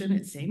pollution,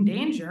 its same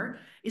danger,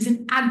 is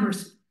an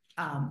adverse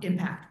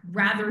impact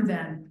rather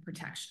than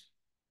protection.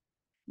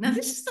 Now,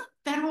 this is the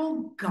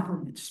federal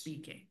government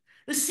speaking.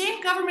 The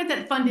same government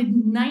that funded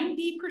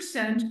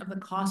 90% of the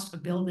cost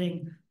of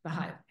building the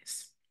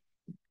highways.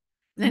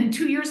 Then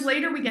 2 years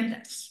later, we get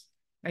this,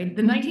 right?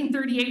 The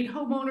 1938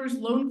 Homeowners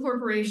Loan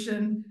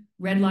Corporation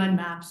red line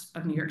maps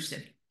of New York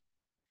City.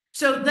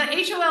 So the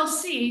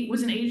HOLC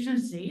was an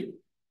agency,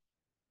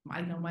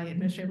 I know my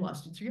administrative law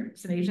students are here,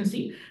 it's an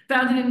agency,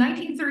 founded in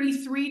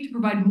 1933 to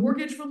provide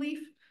mortgage relief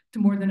to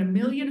more than 1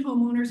 million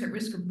homeowners at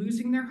risk of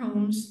losing their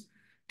homes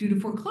due to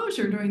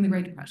foreclosure during the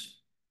Great Depression.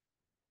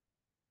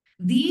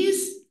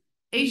 These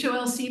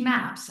HOLC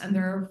maps, and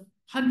there are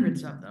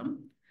hundreds of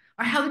them,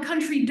 are how the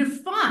country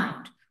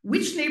defined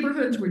which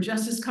neighborhoods were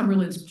Justice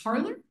Cumberland's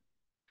parlor,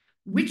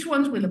 which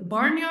ones were the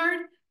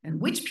barnyard,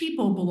 and which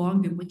people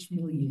belonged in which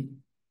milieu.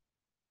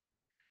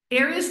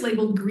 Areas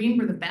labeled green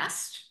were the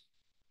best.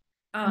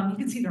 You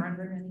can see there aren't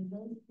very many of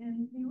those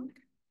in New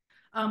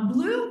York.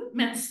 Blue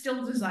meant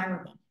still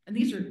desirable, and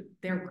these are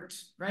their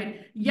words,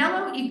 right?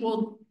 Yellow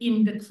equaled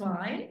in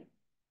decline.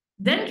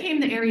 Then came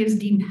the areas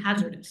deemed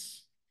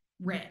hazardous,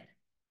 red.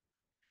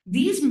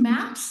 These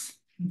maps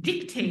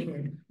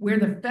dictated where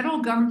the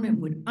federal government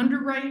would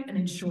underwrite and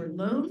insure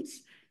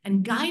loans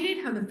and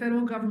guided how the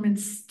federal government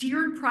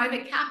steered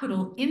private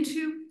capital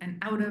into and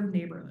out of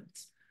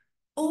neighborhoods.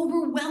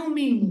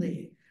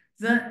 Overwhelmingly,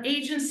 the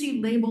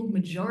agency labeled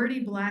majority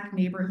Black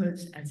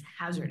neighborhoods as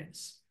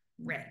hazardous,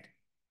 red.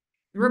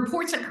 The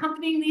reports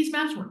accompanying these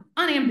maps were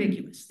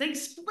unambiguous. They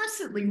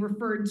explicitly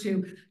referred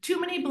to too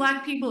many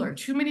Black people or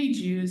too many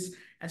Jews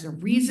as a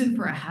reason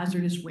for a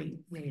hazardous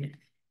rating.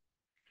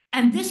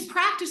 And this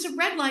practice of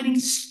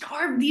redlining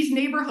starved these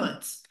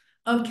neighborhoods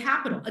of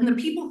capital and the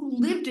people who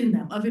lived in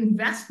them of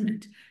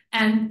investment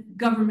and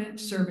government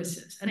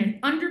services. And it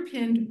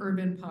underpinned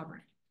urban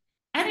poverty.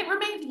 And it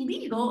remained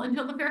legal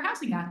until the Fair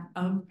Housing Act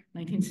of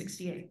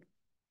 1968.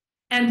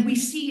 And we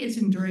see its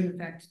enduring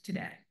effect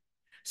today.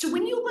 So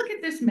when you look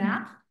at this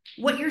map,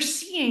 what you're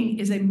seeing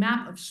is a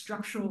map of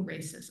structural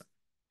racism,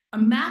 a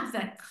map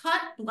that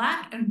cut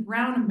Black and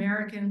brown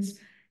Americans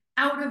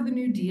out of the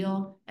New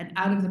Deal and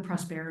out of the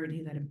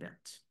prosperity that it built.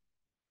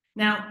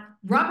 Now,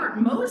 Robert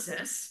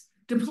Moses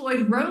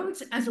deployed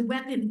roads as a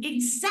weapon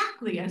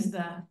exactly as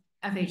the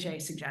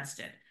FHA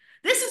suggested.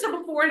 This is a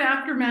before and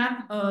after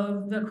map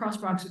of the Cross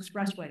Bronx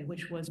Expressway,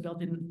 which was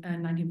built in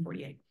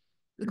 1948.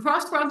 The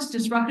Cross Bronx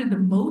disrupted the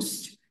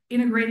most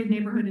integrated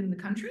neighborhood in the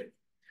country.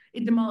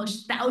 It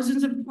demolished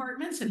thousands of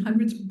apartments and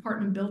hundreds of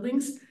apartment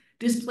buildings,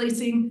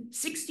 displacing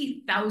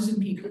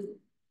 60,000 people.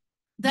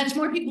 That's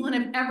more people than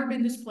have ever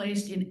been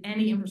displaced in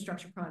any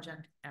infrastructure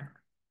project ever.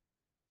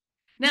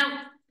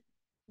 Now,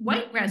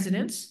 white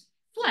residents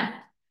fled.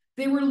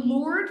 They were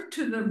lured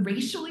to the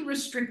racially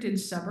restricted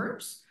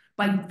suburbs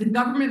by the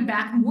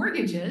government-backed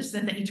mortgages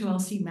that the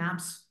HOLC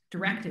maps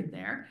directed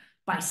there,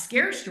 by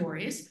scare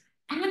stories,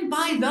 and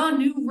by the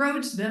new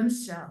roads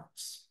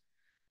themselves.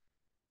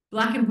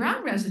 Black and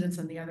brown residents,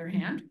 on the other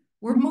hand,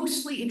 were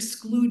mostly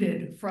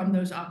excluded from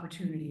those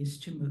opportunities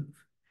to move.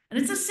 And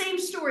it's the same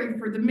story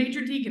for the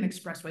Major Deegan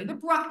Expressway, the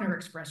Bruckner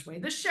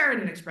Expressway, the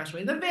Sheridan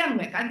Expressway, the Van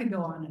Wyck. I could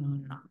go on and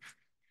on and on.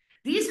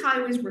 These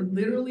highways were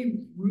literally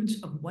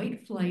routes of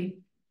white flight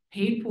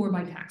paid for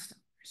by tax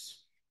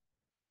dollars.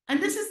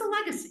 And this is the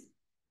legacy.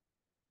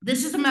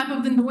 This is a map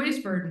of the noise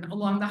burden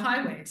along the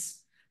highways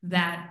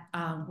that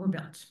were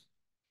built,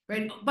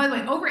 right? By the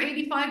way, over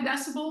 85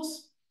 decibels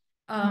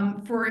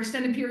for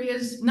extended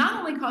periods not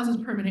only causes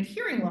permanent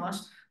hearing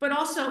loss, but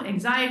also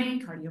anxiety,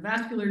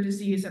 cardiovascular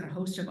disease, and a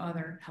host of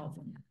other health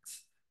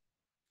impacts.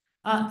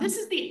 This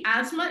is the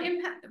asthma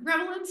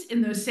prevalence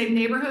in those same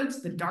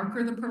neighborhoods. The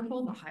darker the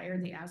purple, the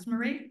higher the asthma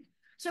rate.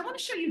 So I want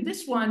to show you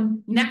this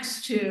one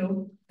next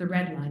to the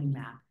redlining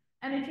map.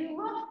 And if you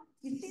look,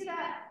 you see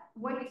that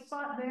white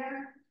spot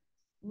there?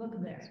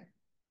 Look there.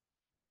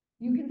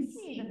 You can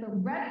see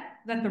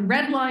that the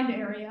redlined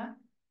area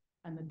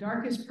and the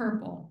darkest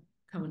purple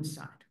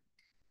coincide.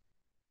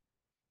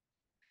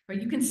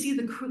 Right? You can see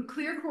the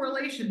clear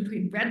correlation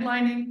between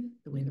redlining,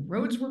 the way the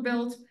roads were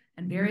built,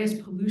 and various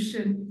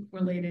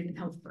pollution-related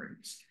health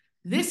burdens.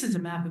 This is a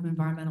map of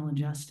environmental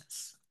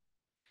injustice.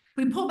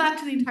 If we pull back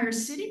to the entire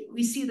city,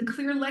 we see the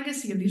clear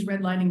legacy of these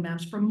redlining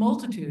maps for a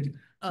multitude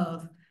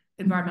of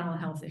environmental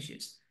health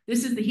issues.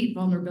 This is the heat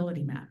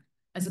vulnerability map.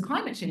 As the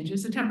climate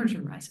changes, the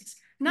temperature rises.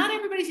 Not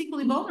everybody's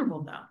equally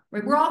vulnerable, though.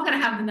 Right? We're all going to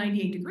have the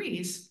 98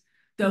 degrees,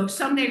 though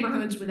some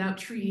neighborhoods without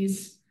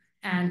trees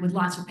and with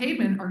lots of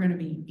pavement are going to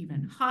be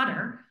even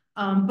hotter.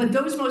 But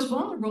those most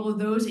vulnerable are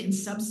those in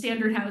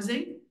substandard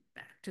housing,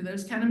 back to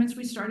those tenements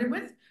we started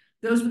with,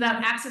 those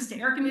without access to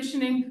air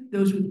conditioning,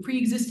 those with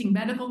pre-existing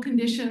medical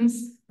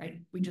conditions,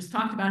 right? We just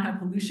talked about how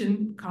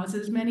pollution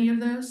causes many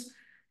of those.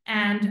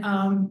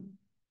 And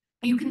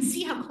you can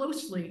see how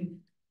closely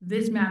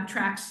this map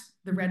tracks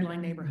the red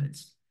line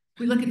neighborhoods.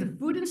 If we look at the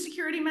food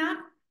insecurity map,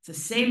 it's the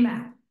same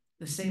map,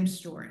 the same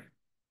story.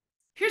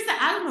 Here's the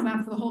asthma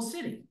map for the whole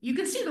city. You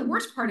can see the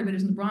worst part of it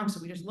is in the Bronx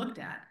that we just looked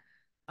at.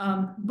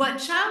 But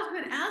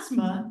childhood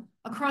asthma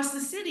across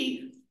the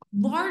city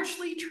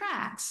largely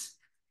tracks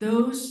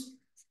those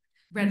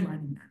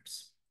redlining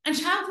maps. And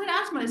childhood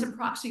asthma is a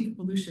proxy for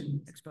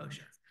pollution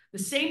exposure. The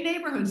same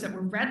neighborhoods that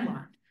were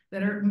redlined,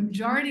 that are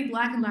majority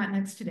Black and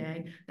Latinx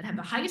today, that have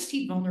the highest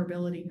heat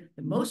vulnerability,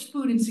 the most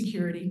food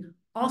insecurity,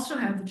 also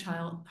have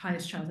the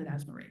highest childhood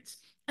asthma rates.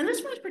 And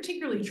this one is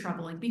particularly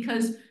troubling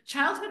because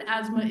childhood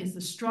asthma is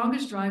the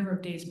strongest driver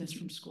of days missed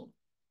from school.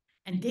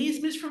 And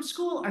days missed from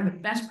school are the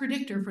best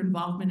predictor for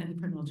involvement in the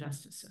criminal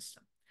justice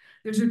system.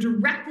 There's a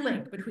direct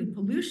link between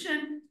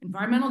pollution,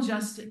 environmental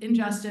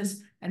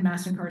injustice, and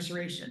mass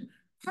incarceration,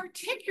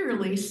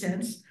 particularly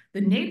since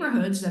the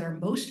neighborhoods that are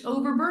most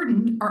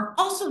overburdened are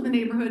also the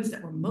neighborhoods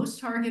that were most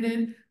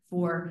targeted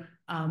for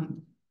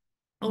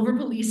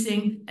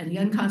over-policing and the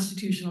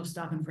unconstitutional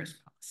stop and frisk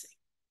policy.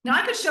 Now,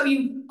 I could show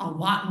you a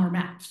lot more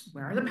maps.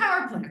 Where are the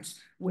power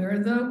plants? Where are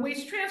the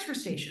waste transfer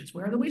stations?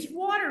 Where are the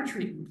wastewater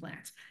treatment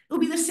plants? It'll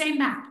be the same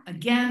map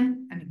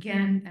again and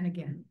again and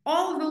again.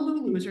 All of the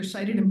Lulus are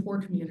cited in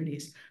poor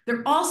communities.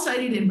 They're all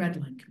cited in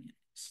redline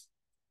communities.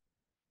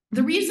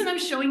 The reason I'm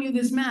showing you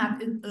this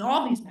map,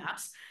 all these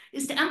maps,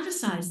 is to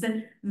emphasize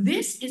that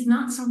this is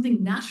not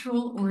something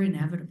natural or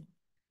inevitable.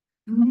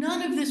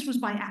 None of this was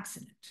by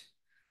accident.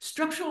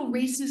 Structural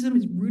racism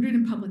is rooted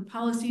in public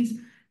policies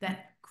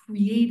that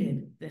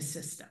created this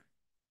system.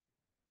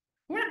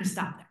 We're not going to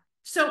stop there.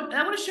 So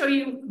I want to show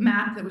you a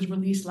map that was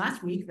released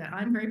last week that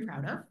I'm very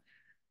proud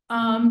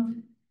of.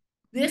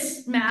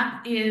 This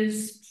map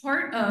is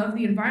part of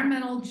the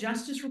Environmental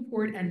Justice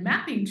Report and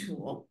Mapping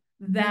Tool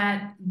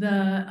that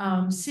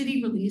the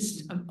city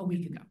released a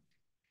week ago.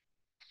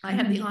 I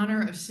had the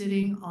honor of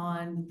sitting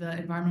on the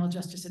Environmental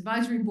Justice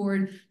Advisory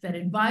Board that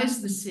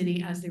advised the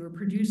city as they were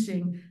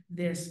producing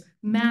this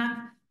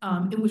map.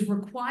 It was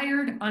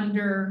required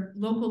under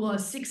local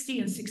laws 60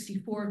 and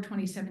 64 of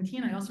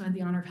 2017. I also had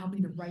the honor of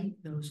helping to write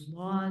those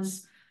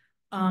laws.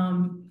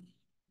 And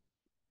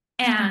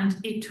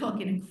it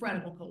took an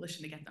incredible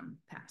coalition to get them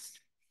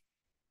passed.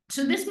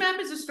 So this map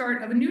is the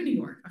start of a new New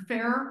York, a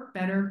fairer,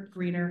 better,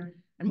 greener,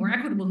 and more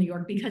equitable New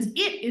York, because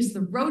it is the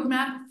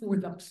roadmap for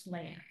the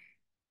plan.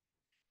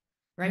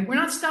 Right? We're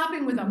not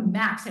stopping with a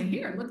map saying,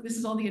 here, look, this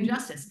is all the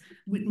injustice.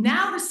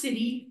 Now the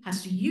city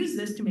has to use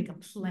this to make a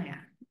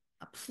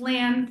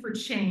plan for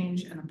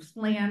change and a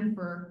plan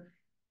for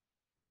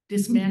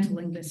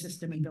dismantling the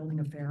system and building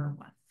a fairer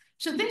one.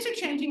 So things are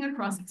changing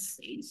across the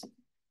states.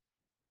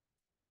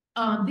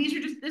 This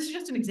is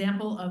just an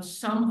example of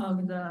some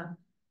of the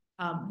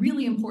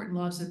really important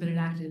laws that have been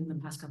enacted in the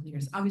past couple of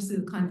years. Obviously,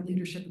 the Climate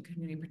Leadership and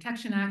Community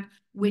Protection Act,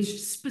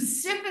 which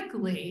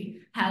specifically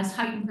has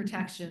heightened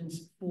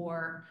protections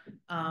for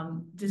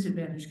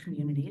disadvantaged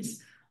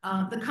communities.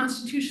 The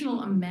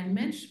constitutional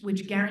amendment,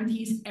 which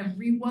guarantees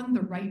everyone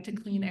the right to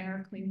clean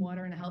air, clean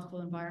water, and a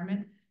healthful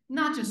environment,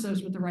 not just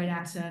those with the right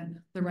accent,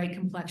 the right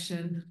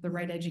complexion, the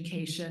right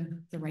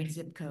education, the right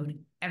zip code,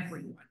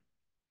 everyone.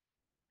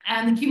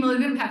 And the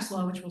cumulative impacts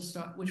law,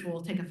 which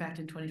will take effect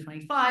in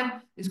 2025,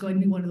 is going to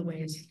be one of the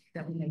ways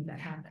that we make that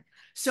happen.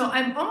 So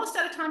I'm almost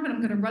out of time, but I'm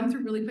going to run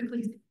through really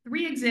quickly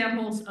 3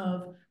 examples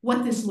of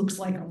what this looks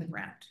like on the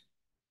ground.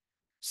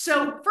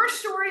 So first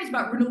story is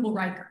about renewable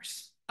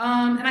Rikers.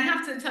 And I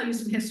have to tell you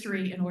some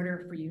history in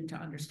order for you to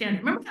understand it.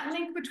 Remember that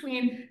link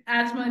between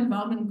asthma,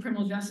 involvement in the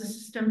criminal justice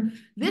system?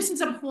 This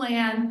is a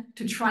plan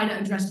to try to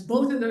address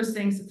both of those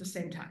things at the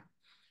same time.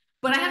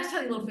 But I have to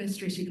tell you a little bit of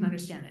history so you can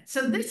understand it.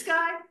 So this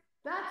guy,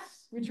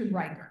 that's Richard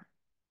Riker.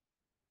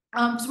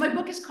 So my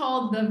book is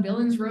called The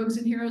Villains, Rogues,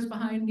 and Heroes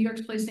Behind New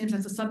York's Place Names.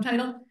 That's a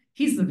subtitle.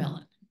 He's the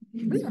villain.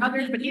 There are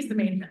others, but he's the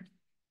main villain.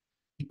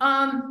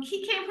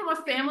 He came from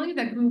a family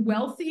that grew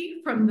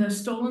wealthy from the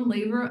stolen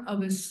labor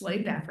of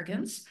enslaved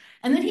Africans,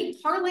 and then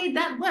he parlayed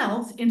that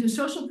wealth into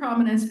social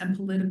prominence and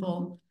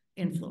political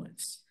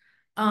influence.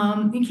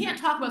 You can't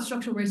talk about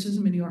structural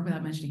racism in New York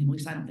without mentioning him, at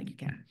least I don't think you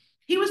can.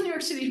 He was New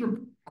York City's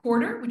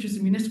recorder, which is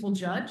a municipal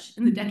judge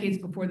in the decades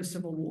before the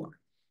Civil War.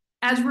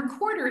 As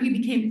recorder, he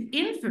became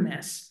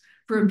infamous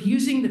for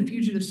abusing the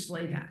Fugitive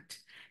Slave Act.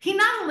 He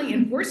not only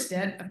enforced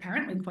it,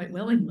 apparently quite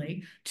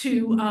willingly,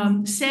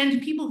 to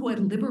send people who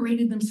had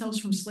liberated themselves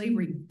from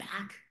slavery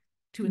back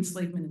to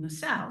enslavement in the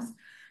South,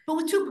 but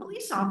with 2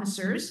 police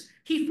officers,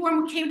 he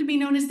formed what came to be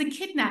known as the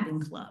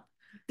Kidnapping Club.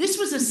 This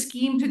was a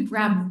scheme to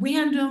grab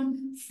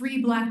random free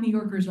Black New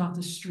Yorkers off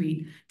the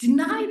street,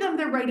 deny them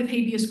their right of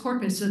habeas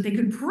corpus so that they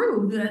could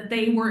prove that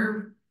they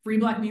were free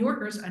Black New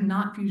Yorkers and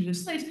not fugitive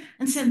slaves,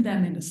 and send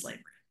them into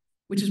slavery,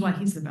 which is why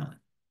he's the villain.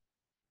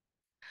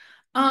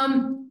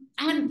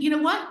 And you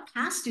know what?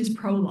 Past is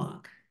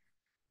prologue.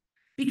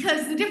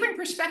 Because the different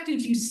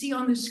perspectives you see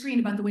on the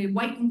screen about the way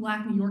white and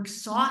Black New York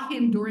saw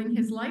him during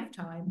his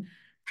lifetime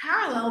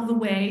parallel the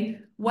way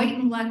white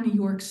and Black New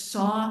York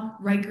saw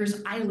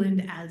Rikers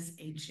Island as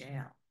a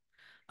jail.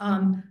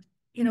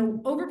 You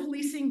know,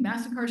 over-policing,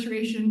 mass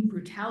incarceration,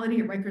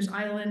 brutality at Rikers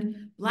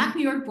Island, Black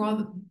New York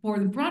bore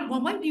the brunt,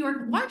 while white New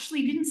York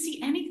largely didn't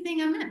see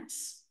anything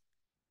amiss.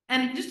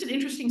 And just an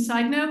interesting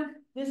side note,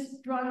 this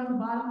drawing on the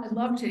bottom, I'd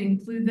love to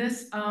include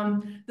this.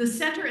 The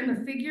center in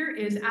the figure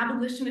is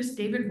abolitionist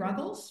David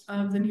Ruggles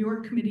of the New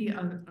York Committee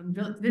on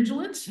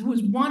Vigilance, who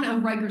was one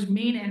of Rikers'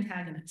 main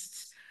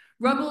antagonists.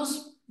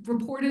 Ruggles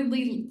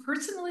reportedly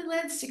personally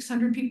led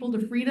 600 people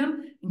to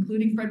freedom,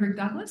 including Frederick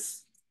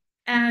Douglass.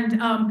 And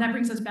that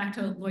brings us back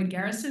to Lloyd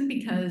Garrison,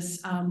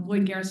 because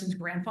Lloyd Garrison's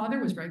grandfather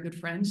was very good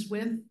friends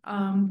with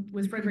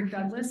Frederick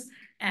Douglass,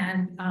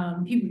 and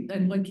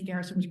Lloyd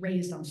Garrison was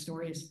raised on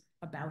stories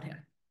about him.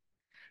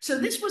 So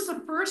this was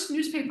the first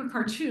newspaper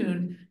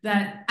cartoon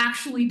that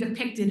actually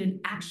depicted an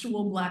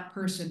actual Black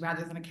person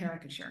rather than a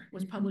caricature. It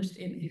was published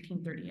in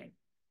 1838.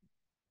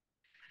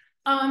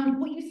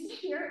 What you see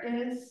here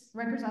is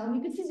Rikers Island.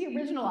 You can see the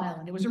original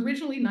island. It was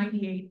originally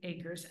 98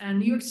 acres, and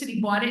New York City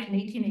bought it in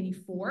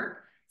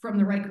 1884 from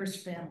the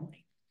Rikers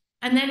family.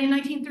 And then in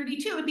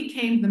 1932, it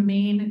became the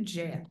main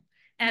jail.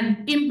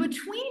 And in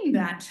between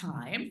that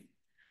time,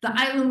 the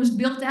island was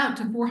built out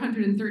to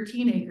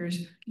 413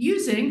 acres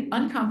using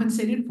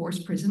uncompensated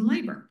forced prison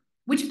labor,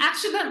 which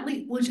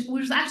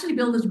was actually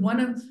billed as one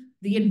of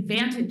the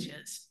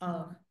advantages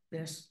of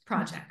this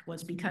project,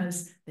 was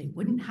because they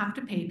wouldn't have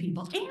to pay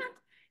people, and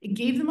it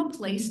gave them a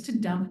place to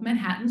dump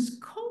Manhattan's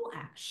coal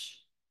ash.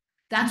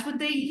 That's what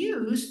they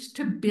used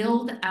to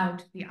build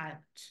out the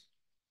island.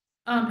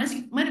 As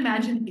you might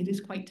imagine, it is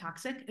quite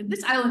toxic. And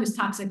this island is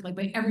toxic like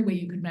by every way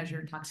you could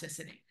measure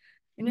toxicity.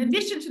 In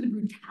addition to the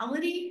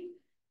brutality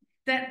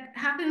that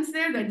happens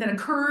there, that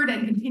occurred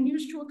and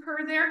continues to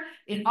occur there,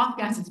 it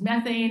off-gasses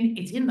methane.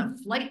 It's in the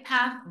flight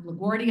path of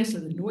LaGuardia, so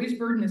the noise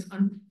burden is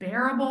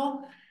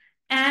unbearable.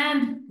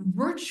 And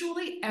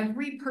virtually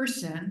every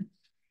person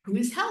who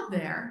is held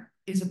there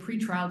is a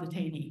pretrial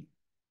detainee,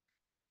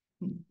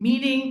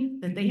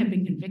 meaning that they have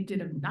been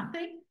convicted of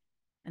nothing,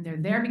 and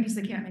they're there because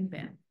they can't make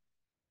bail.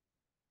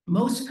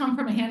 Most come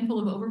from a handful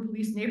of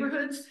over-policed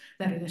neighborhoods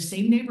that are the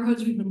same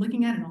neighborhoods we've been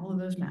looking at in all of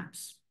those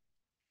maps.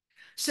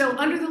 So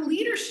under the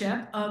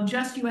leadership of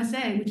Just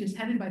USA, which is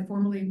headed by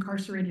formerly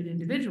incarcerated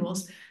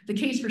individuals, the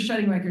case for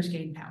shutting Rikers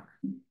gained power.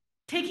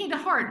 Taking to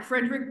heart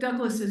Frederick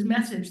Douglass's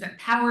message that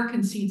power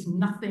concedes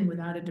nothing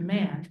without a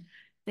demand,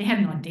 they had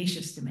an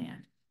audacious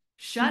demand: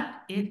 shut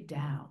it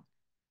down.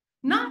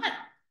 Not,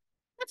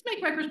 let's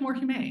make Rikers more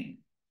humane,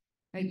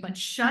 right? But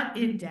shut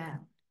it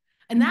down.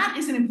 And that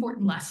is an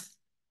important lesson.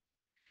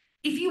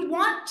 If you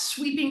want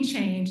sweeping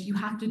change, you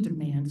have to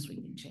demand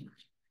sweeping change.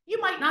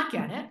 You might not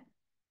get it,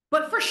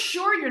 but for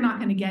sure you're not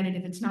going to get it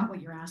if it's not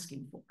what you're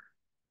asking for,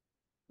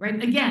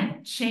 right?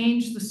 Again,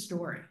 change the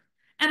story.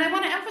 And I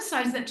want to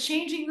emphasize that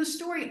changing the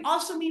story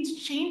also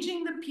means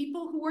changing the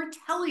people who are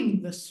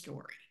telling the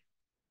story.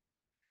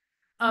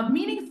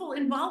 Meaningful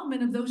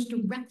involvement of those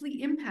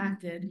directly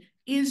impacted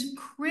is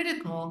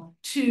critical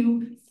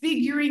to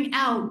figuring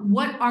out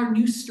what our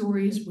new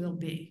stories will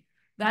be.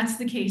 That's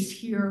the case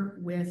here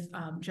with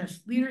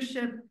Just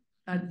Leadership,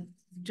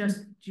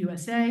 Just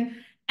USA.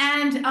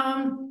 And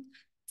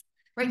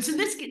right, so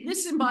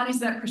this embodies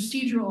that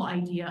procedural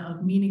idea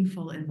of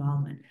meaningful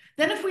involvement.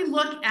 Then if we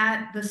look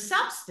at the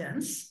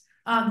substance,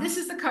 this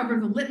is the cover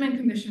of the Littman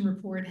Commission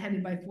report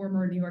headed by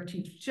former New York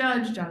Chief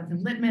Judge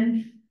Jonathan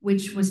Littman,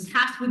 which was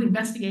tasked with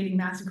investigating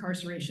mass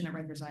incarceration at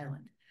Rikers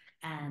Island.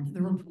 And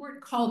the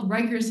report called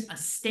Rikers a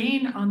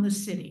stain on the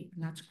city,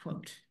 and that's a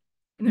quote.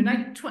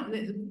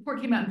 The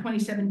report came out in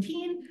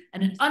 2017,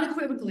 and it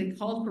unequivocally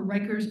called for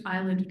Rikers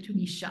Island to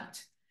be shut.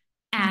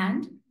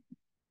 And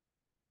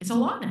it's a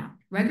law now.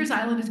 Rikers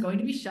Island is going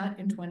to be shut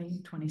in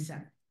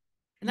 2027.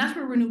 And that's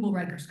where Renewable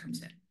Rikers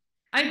comes in.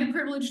 I had the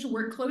privilege to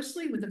work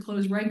closely with the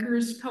Close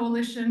Rikers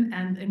Coalition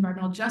and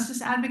environmental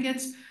justice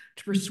advocates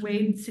to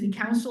persuade City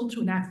Council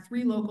to enact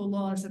 3 local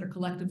laws that are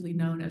collectively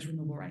known as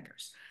Renewable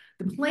Rikers.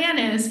 The plan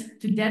is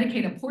to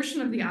dedicate a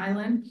portion of the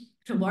island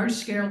to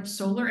large-scale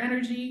solar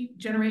energy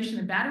generation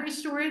and battery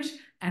storage,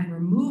 and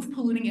remove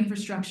polluting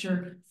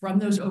infrastructure from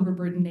those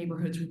overburdened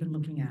neighborhoods we've been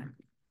looking at.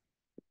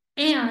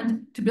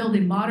 And to build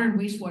a modern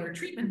wastewater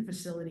treatment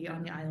facility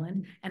on the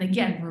island, and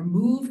again,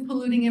 remove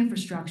polluting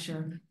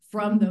infrastructure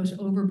from those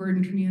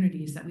overburdened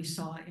communities that we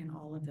saw in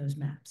all of those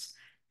maps.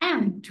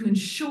 And to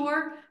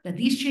ensure that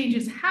these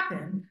changes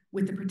happen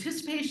with the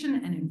participation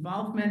and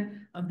involvement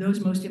of those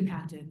most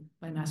impacted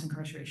by mass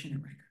incarceration at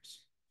Rikers.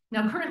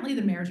 Now, currently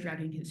the mayor's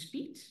dragging his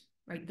feet,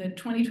 right? The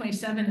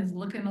 2027 is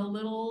looking a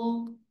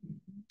little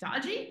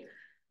dodgy,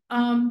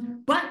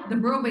 but the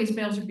borough-based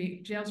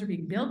jails are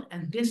being built,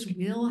 and this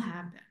will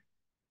happen.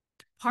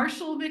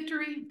 Partial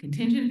victory,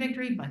 contingent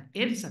victory, but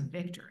it's a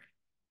victory.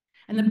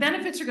 And the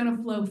benefits are going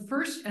to flow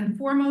first and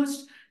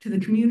foremost to the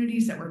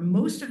communities that were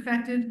most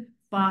affected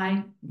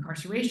by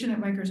incarceration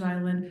at Rikers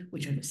Island,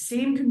 which are the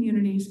same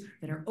communities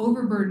that are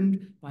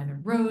overburdened by the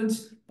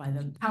roads, by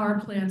the power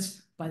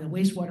plants, by the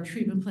wastewater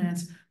treatment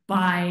plants,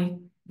 by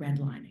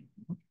redlining.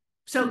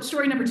 So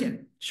story number 2,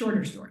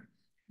 shorter story.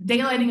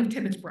 Daylighting of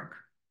Tibbetts Brook.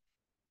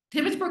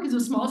 Tibbetts Brook is a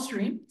small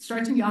stream,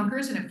 starts in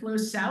Yonkers, and it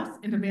flows south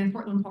into Van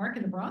Cortlandt Park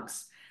in the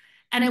Bronx.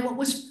 And at what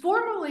was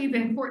formerly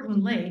Van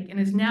Cortlandt Lake and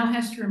is now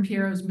Hester and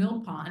Piero's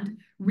Mill Pond,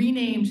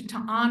 renamed to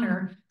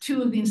honor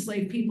 2 of the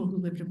enslaved people who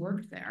lived and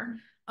worked there,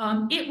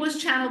 it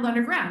was channeled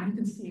underground. You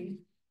can see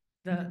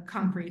the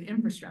concrete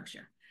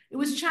infrastructure. It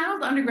was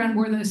channeled underground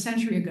more than a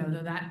century ago,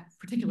 though that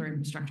particular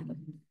infrastructure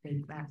doesn't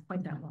date back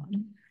quite that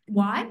long.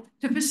 Why?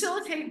 To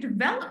facilitate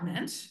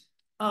development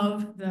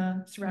of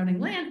the surrounding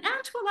land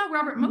and to allow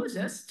Robert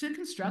Moses to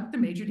construct the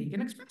Major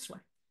Deegan Expressway.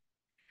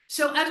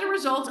 So as a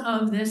result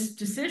of this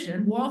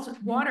decision,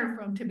 water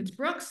from Tibbetts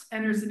Brooks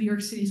enters the New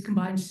York City's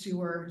combined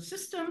sewer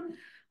system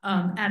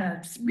at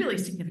a really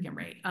significant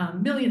rate,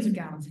 millions of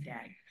gallons a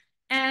day.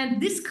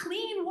 And this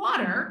clean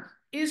water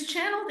is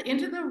channeled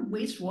into the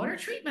wastewater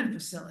treatment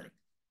facility.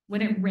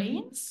 When it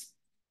rains,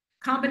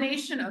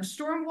 combination of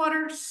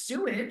stormwater,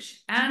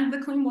 sewage, and the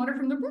clean water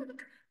from the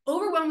brook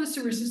overwhelm the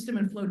sewer system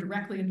and flow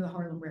directly into the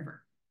Harlem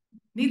River.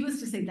 Needless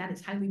to say, that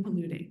is highly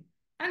polluting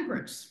and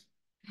gross.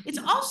 It's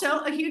also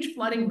a huge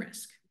flooding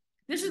risk.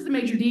 This is the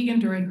Major Deegan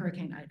during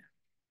Hurricane Ida.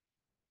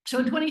 So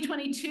in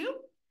 2022,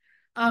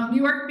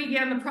 New York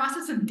began the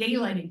process of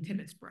daylighting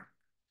Tibbetts Brook.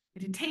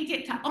 To take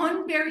it to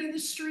unbury the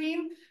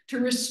stream, to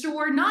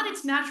restore not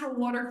its natural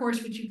water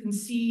course, which you can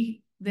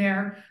see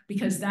there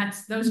because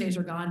those days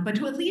are gone, but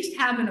to at least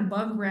have an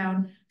above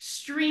ground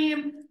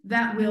stream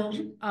that will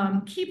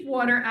keep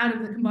water out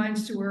of the combined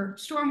sewer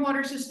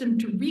stormwater system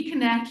to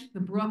reconnect the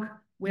brook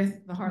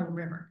with the Harlem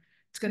River.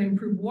 It's going to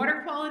improve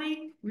water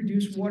quality,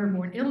 reduce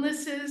waterborne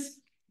illnesses,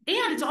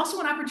 and it's also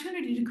an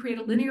opportunity to create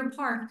a linear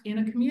park in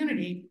a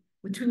community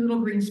with too little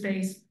green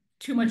space,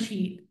 too much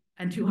heat,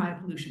 and too high a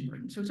pollution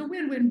burden. So it's a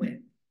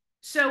win-win-win.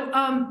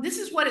 So this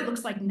is what it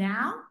looks like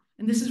now,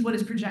 and this is what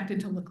it's projected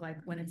to look like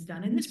when it's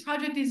done. And this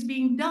project is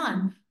being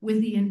done with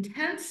the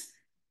intense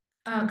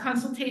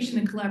consultation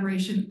and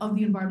collaboration of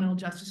the environmental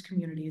justice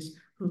communities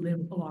who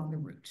live along the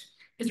route.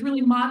 It's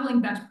really modeling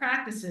best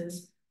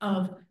practices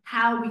of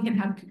how we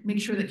can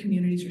make sure that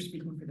communities are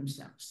speaking for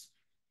themselves.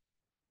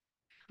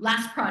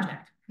 Last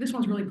project. This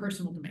one's really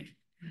personal to me.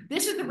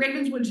 This is the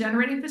Ravenswood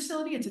Generating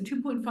Facility. It's a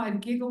 2.5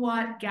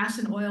 gigawatt gas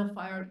and oil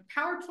fired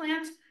power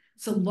plant.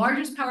 It's the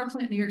largest power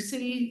plant in New York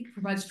City,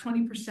 provides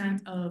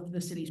 20% of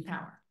the city's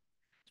power.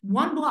 It's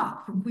one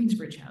block from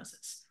Queensbridge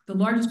houses, the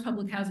largest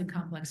public housing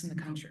complex in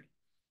the country.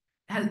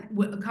 It has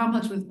a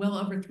complex with well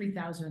over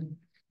 3,000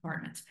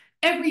 apartments.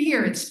 Every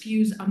year it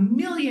spews 1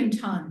 million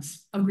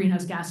tons of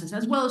greenhouse gases,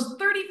 as well as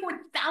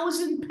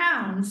 34,000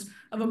 pounds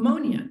of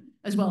ammonia,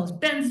 as well as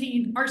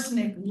benzene,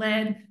 arsenic,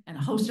 lead, and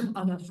a host of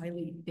other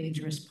highly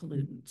dangerous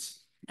pollutants.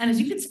 And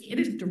as you can see, it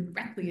is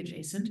directly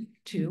adjacent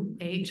to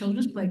a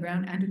children's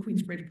playground and to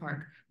Queensbridge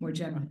Park more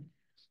generally.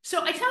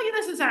 So I tell you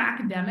this as an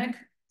academic.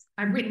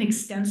 I've written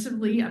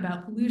extensively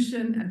about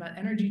pollution and about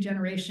energy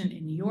generation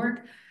in New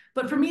York.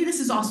 But for me, this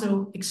is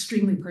also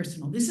extremely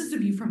personal. This is the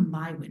view from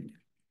my window.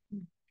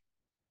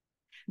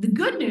 The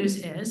good news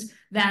is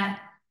that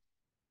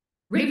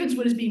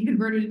Ravenswood is being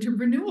converted into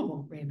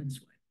renewable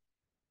Ravenswood.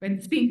 Right?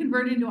 It's being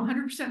converted into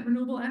 100%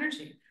 renewable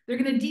energy. They're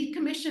going to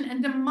decommission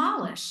and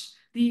demolish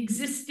the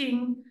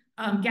existing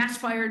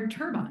gas-fired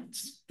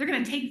turbines. They're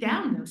going to take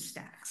down those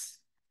stacks.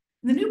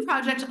 The new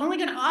project's only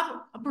going to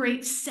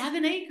operate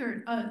 7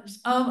 acres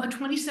of a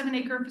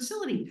 27-acre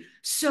facility.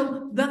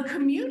 So the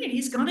community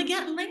is going to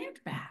get land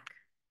back.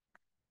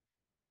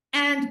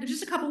 And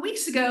just a couple of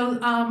weeks ago,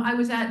 I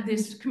was at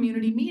this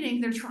community meeting.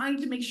 They're trying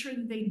to make sure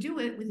that they do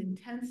it with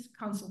intense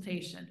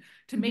consultation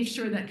to make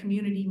sure that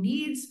community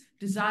needs,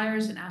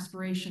 desires, and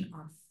aspiration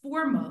are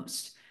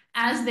foremost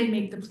as they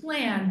make the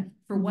plan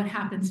for what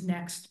happens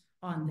next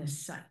on this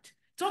site.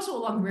 It's also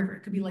along the river.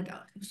 It could be like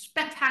a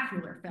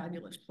spectacular,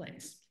 fabulous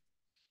place.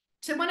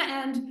 So I want to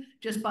end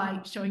just by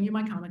showing you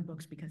my comic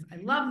books because I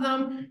love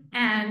them.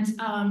 And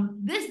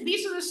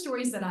these are the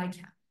stories that I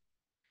tell.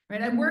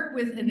 Right? I work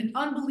with an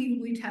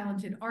unbelievably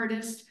talented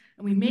artist,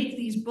 and we make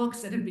these books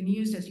that have been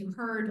used, as you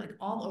heard, like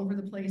all over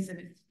the place, and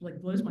it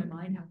like blows my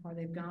mind how far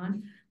they've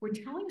gone. We're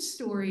telling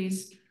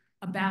stories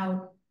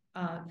about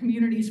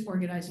communities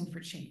organizing for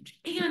change.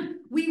 And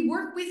we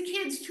work with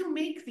kids to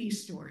make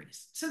these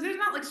stories. So they're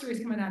not like stories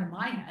coming out of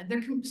my head.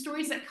 They're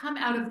stories that come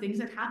out of things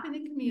that happen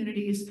in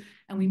communities,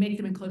 and we make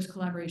them in close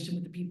collaboration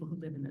with the people who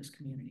live in those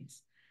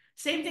communities.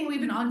 Same thing, we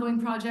have an ongoing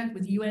project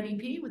with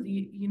UNEP, with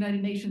the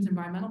United Nations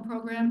Environmental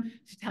Program,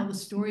 to tell the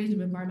stories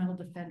of environmental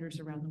defenders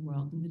around the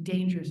world and the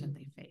dangers that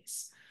they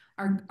face.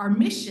 Our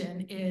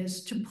mission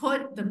is to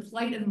put the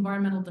plight of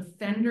environmental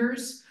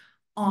defenders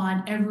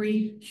on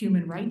every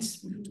human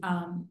rights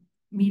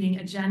meeting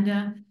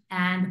agenda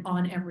and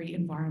on every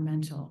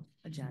environmental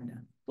agenda.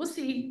 We'll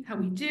see how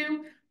we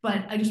do,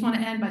 but I just want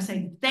to end by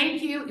saying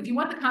thank you. If you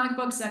want the comic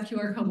books, that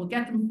QR code will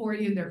get them for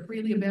you. They're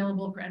freely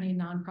available for any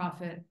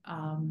nonprofit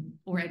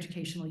or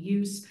educational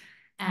use.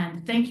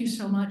 And thank you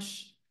so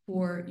much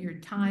for your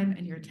time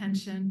and your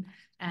attention.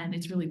 And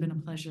it's really been a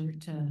pleasure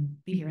to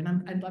be here.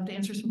 And I'd love to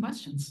answer some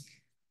questions.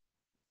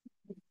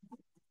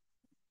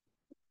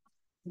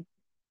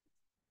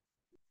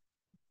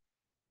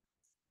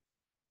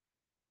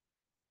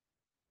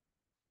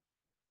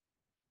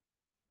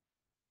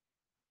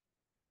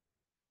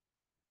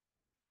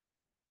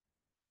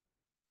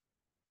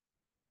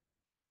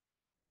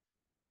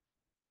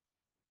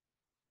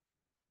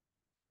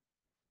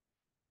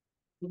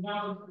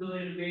 That was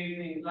really an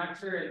amazing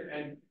lecture,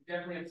 and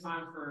definitely have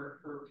time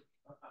for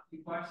a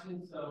few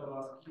questions.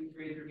 So please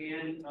raise your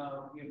hand.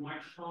 We have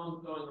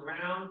microphones going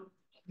around.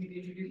 you can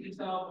introduce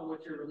yourself and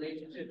what your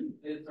relationship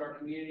is to our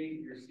community,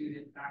 your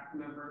student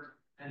faculty member,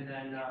 and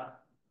then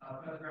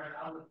Professor,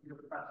 I don't know if you're a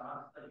professor,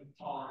 I'll let you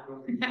call and go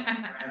over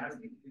I don't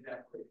think you do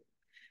that quick.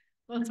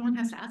 Well, someone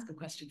has to ask a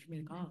question for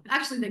me to call.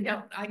 Actually, they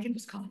don't. I can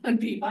just call on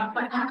people.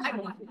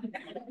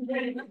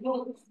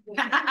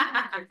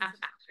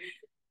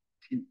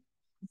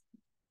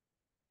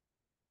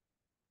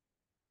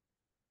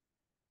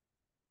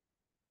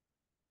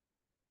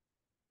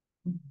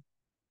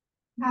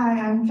 Hi,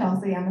 I'm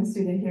Chelsea. I'm a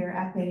student here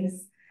at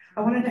PACE.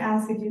 I wanted to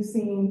ask if you've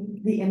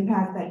seen the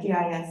impact that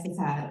GIS has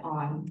had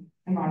on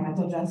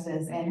environmental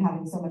justice and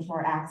having so much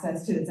more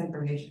access to this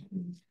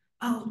information.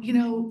 Oh, you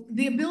know,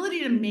 the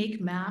ability to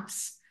make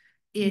maps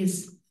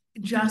is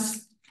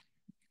just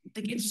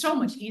like, it's so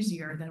much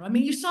easier than, I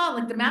mean, you saw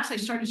like the maps I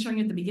started showing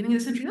you at the beginning of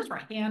the century, those were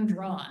hand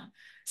drawn.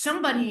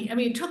 Somebody, I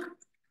mean, it took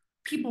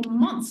people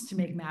months to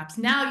make maps.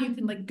 Now you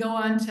can like go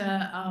on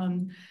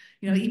to,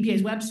 you know,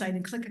 EPA's website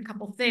and click a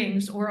couple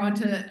things, or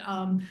onto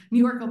New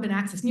York Open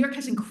Access. New York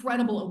has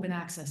incredible open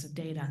access of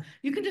data.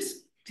 You can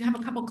just have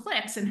a couple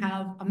clicks and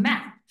have a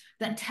map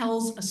that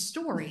tells a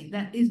story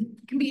that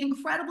can be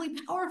incredibly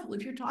powerful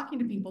if you're talking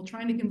to people,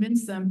 trying to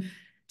convince them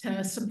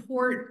to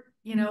support,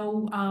 you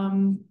know,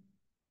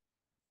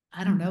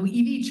 I don't know,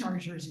 EV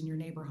chargers in your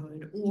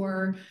neighborhood,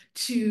 or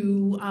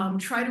to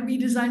try to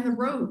redesign the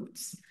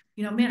roads.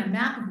 You know, man, a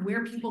map of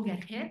where people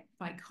get hit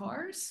by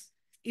cars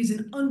is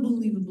an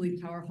unbelievably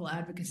powerful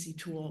advocacy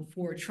tool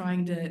for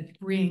trying to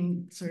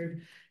bring sort of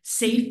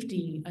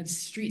safety,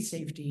 street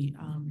safety.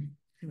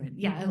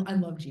 Yeah, I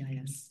love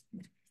GIS.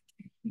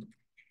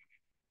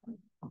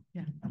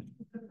 Yeah.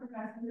 The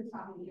professor who's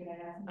talking to GIS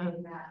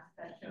made maps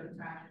that show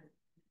traffic.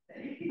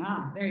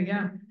 Ah, there you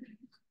go.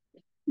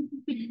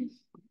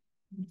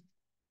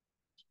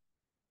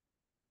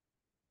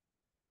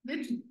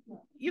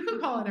 You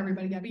can call on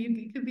everybody, Gabby.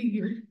 You could be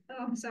here.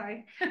 Oh,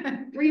 sorry.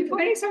 Were you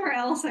pointing somewhere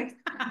else?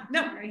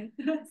 No. Sorry.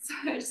 So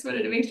I just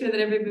wanted to make sure that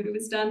everybody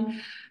was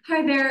done.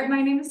 Hi there.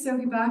 My name is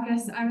Sophie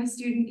Bacchus. I'm a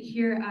student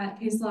here at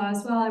Pace Law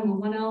as well. I'm a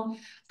 1L.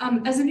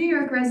 As a New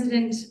York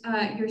resident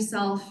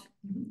yourself,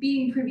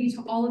 being privy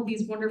to all of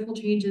these wonderful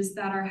changes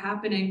that are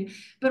happening,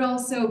 but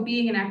also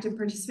being an active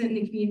participant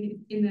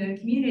in the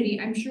community,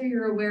 I'm sure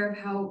you're aware of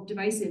how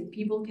divisive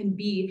people can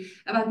be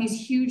about these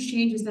huge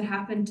changes that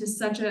happen to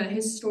such a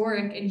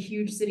historic and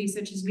huge city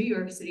such as New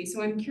York City.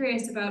 So I'm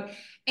curious about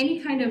any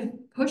kind of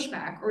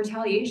pushback or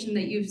retaliation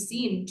that you've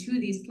seen to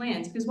these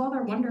plans, because while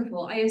they're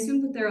wonderful, I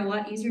assume that they're a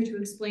lot easier to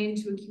explain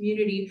to a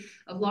community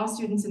of law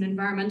students and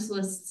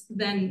environmentalists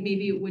than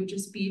maybe it would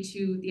just be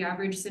to the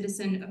average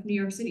citizen of New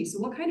York City. So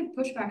what kind of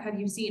pushback have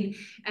you seen,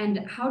 and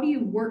how do you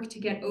work to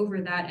get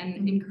over that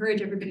and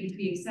encourage everybody to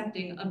be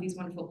accepting of these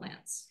wonderful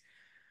plans?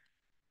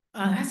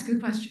 That's a good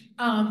question.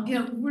 You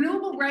know,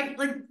 renewable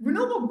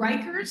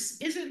Rikers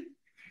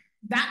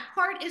that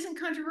part isn't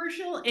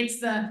controversial. It's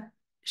the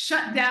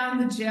shut down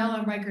the jail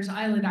on Rikers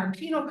Island, our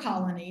penal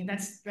colony,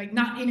 that's like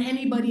not in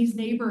anybody's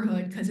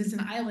neighborhood because it's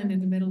an island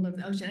in the middle of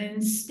the ocean, and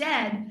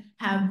instead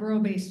have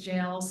borough-based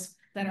jails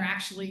that are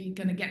actually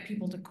going to get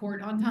people to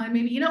court on time.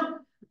 Maybe, you know,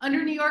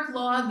 under New York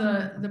law,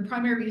 the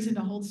primary reason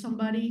to hold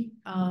somebody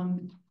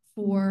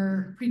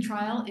for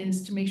pretrial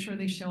is to make sure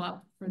they show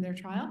up for their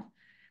trial.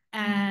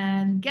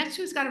 And guess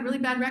who's got a really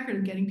bad record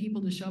of getting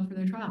people to show up for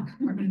their trial?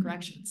 Department of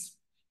Corrections.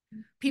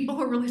 People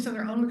who are released on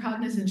their own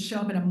recognizance show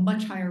up at a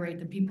much higher rate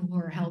than people who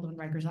are held on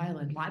Rikers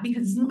Island. Why?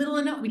 Because it's in the middle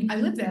of nowhere. I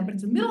live there, but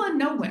it's in the middle of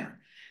nowhere.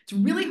 It's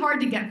really hard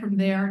to get from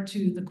there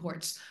to the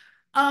courts.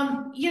 You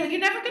know, you're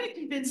never going to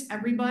convince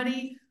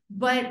everybody,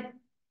 but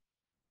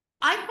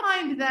I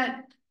find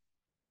that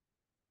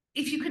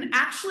if you can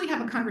actually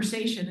have a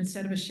conversation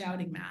instead of a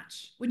shouting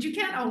match, which you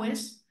can't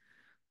always,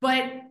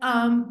 but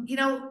you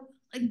know,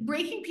 like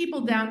breaking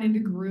people down into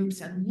groups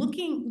and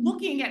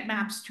looking at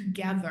maps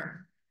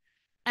together,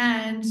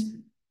 and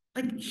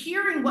like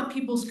hearing what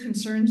people's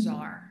concerns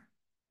are.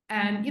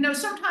 And, you know,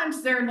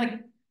 sometimes their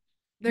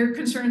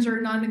concerns are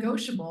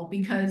non-negotiable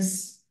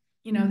because,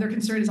 you know, their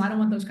concern is, I don't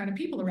want those kind of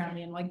people around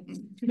me. And like,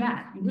 too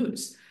bad, you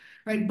lose,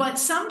 right? But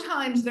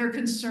sometimes their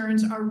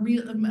concerns are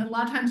real. A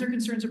lot of times their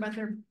concerns are about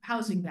their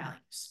housing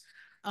values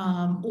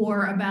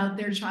or about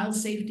their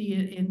child's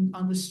safety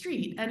on the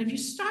street. And if you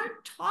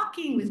start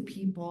talking with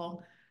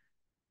people,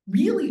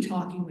 really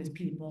talking with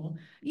people,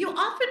 you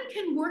often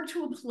can work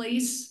to a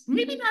place,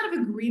 maybe not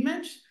of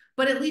agreement,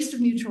 but at least of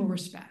mutual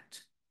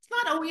respect. It's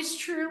not always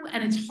true,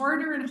 and it's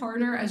harder and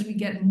harder as we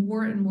get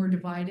more and more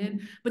divided,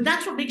 but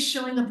that's what makes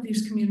showing up at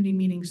these community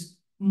meetings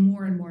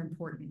more and more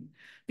important.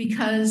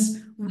 Because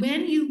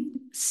when you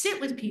sit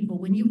with people,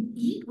 when you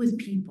eat with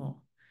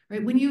people,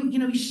 right, when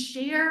you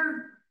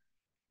share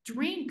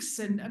drinks,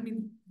 and I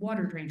mean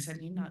water drinks, I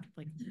mean not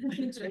like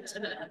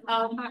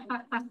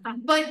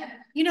but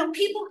you know,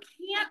 people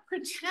can't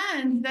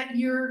pretend that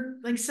you're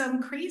like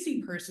some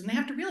crazy person. They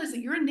have to realize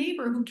that you're a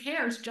neighbor who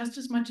cares just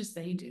as much as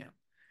they do.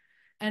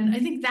 And I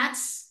think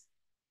that's,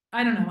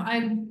 I don't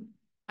know,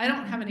 I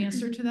don't have an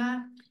answer to that,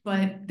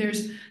 but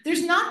there's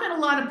not been a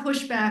lot of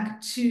pushback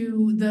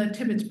to the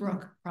Tibbetts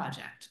Brook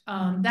project.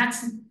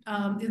 That's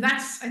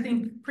I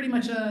think pretty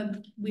much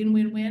a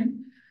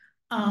win-win-win.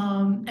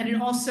 And it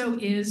also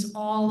is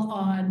all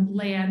on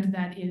land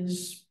that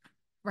is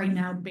right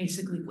now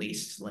basically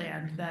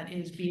wasteland that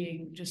is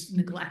being just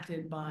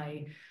neglected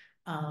by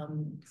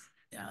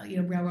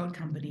railroad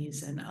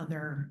companies and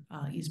other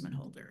easement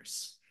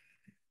holders.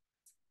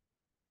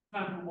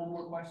 Time for one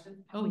more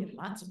question. Oh, yeah,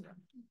 lots of them.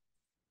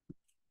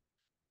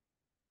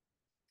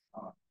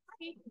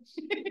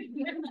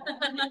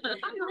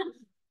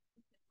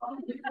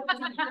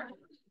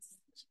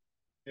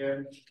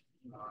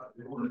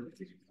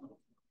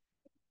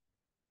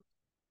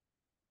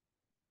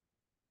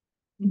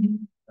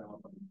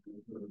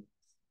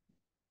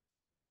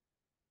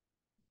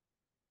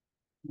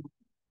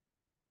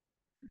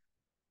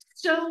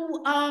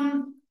 So,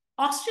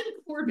 Austin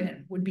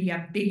Corbin would be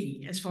a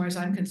biggie as far as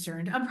I'm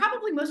concerned.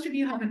 Probably most of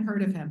you haven't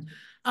heard of him.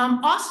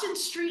 Austin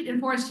Street in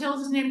Forest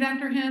Hills is named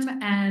after him,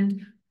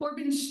 and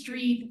Corbin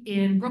Street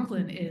in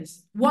Brooklyn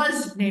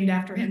was named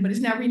after him, but is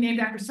now renamed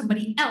after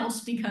somebody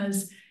else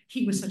because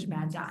he was such a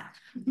bad guy.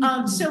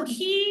 So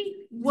he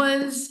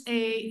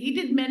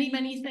did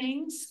many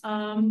things,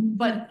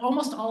 but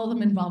almost all of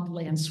them involved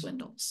land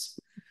swindles.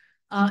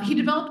 He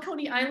developed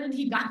Coney Island.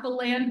 He got the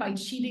land by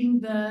cheating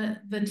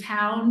the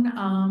town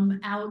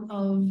out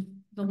of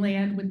the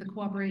land with the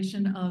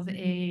cooperation of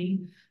a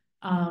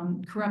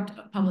corrupt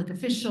public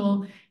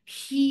official.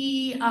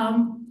 You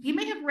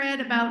may have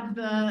read about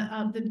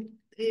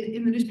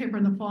in the newspaper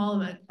in the fall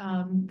that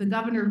the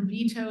governor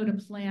vetoed a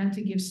plan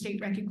to give state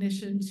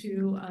recognition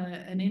to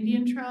an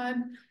Indian tribe,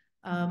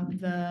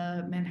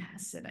 the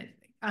Manhasset, I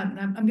think.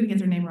 I'm going to get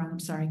their name wrong.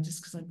 I'm sorry,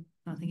 just because I'm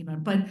not thinking about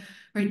it. But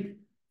right.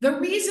 The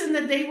reason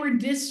that they were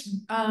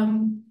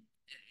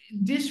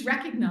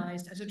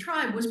disrecognized as a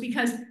tribe was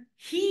because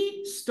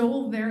he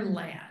stole their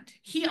land.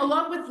 He,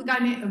 along with the guy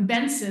named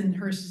Benson,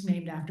 Hearst is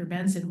named after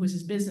Benson, who was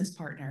his business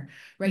partner,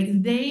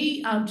 right?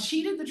 They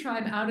cheated the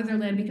tribe out of their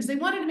land because they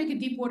wanted to make a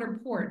deep water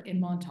port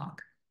in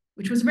Montauk,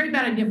 which was a very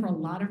bad idea for a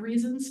lot of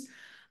reasons.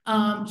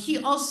 He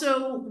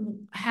also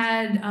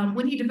had,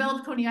 when he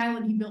developed Coney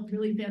Island, he built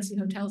really fancy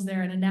hotels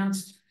there and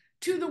announced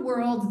to the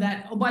world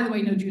that, oh, by the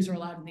way, no Jews are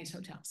allowed in these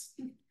hotels.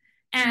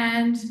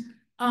 And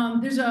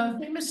there's a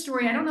famous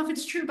story, I don't know if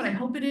it's true, but I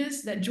hope it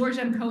is, that George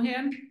M.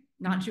 Cohan,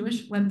 not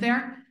Jewish, went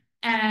there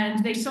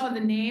and they saw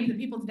the name, the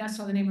people at the desk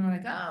saw the name and were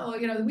like, oh,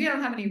 we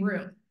don't have any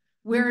room.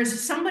 Whereas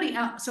somebody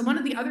else, so one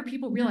of the other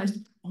people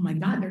realized, oh my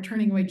God, they're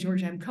turning away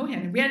George M. Cohan,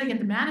 and we had to get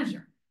the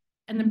manager.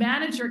 And the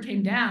manager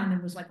came down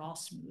and was like all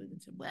smooth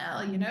and said,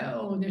 well,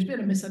 there's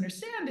been a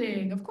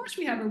misunderstanding. Of course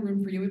we have a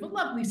room for you. We have a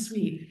lovely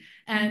suite.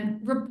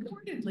 And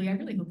reportedly, I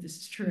really hope this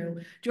is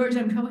true, George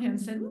M. Cohan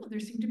said, well, there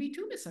seem to be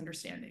two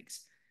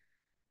misunderstandings.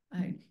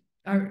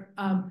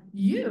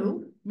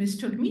 You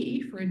mistook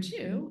me for a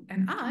Jew,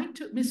 and I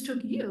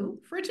mistook you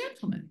for a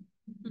gentleman.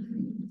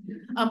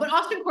 But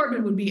Austin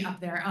Corbin would be up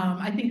there.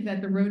 I think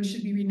that the road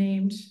should be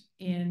renamed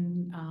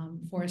in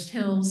Forest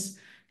Hills.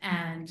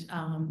 And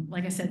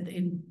like I said,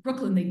 in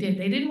Brooklyn, they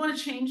didn't want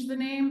to change the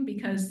name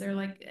because they're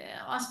like,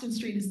 Austin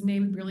Street is the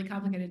name, really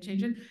complicated to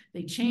change it.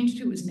 They changed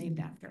who it was named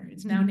after.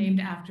 It's now named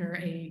after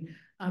a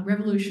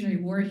Revolutionary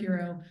War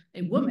hero,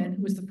 a woman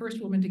who was the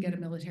first woman to get a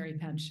military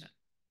pension.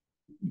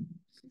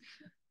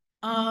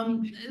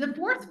 The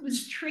fourth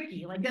was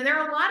tricky. Like there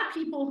are a lot of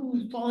people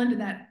who fall into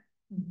that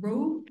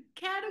road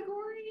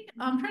category.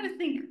 I'm trying to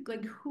think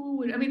like who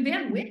would,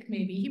 Van Wyck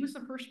maybe. He was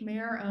the first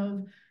mayor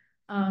of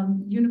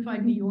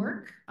unified New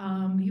York.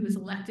 He was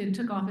elected,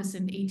 took office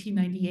in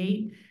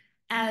 1898.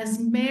 As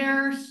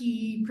mayor,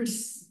 he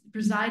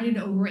presided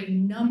over a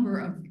number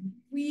of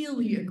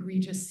really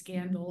egregious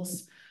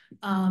scandals.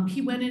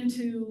 He went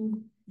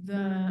into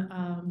the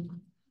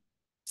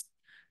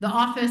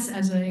office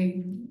as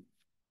a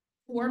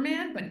poor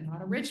man, but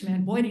not a rich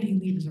man. Boy, did he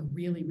leave as a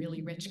really,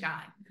 really rich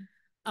guy.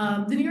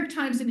 The New York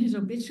Times, in his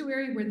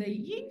obituary, where they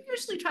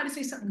usually try to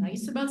say something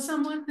nice about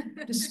someone,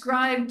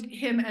 described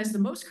him as the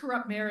most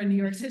corrupt mayor in New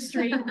York's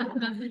history.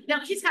 Now,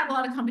 he's had a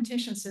lot of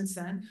competition since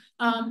then.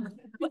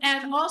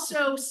 And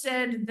also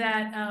said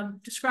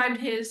that, described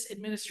his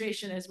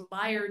administration as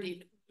mired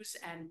in ooze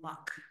and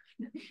muck.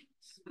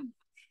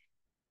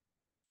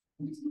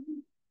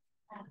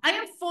 I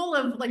am full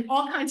of like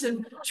all kinds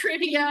of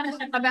trivia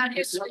about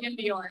history in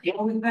New York.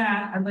 Well, with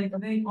that, I'd like to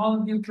thank all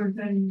of you for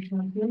attending.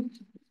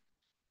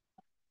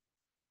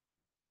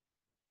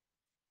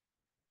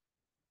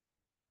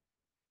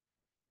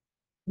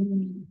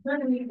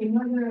 Certainly,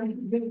 another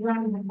big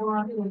round of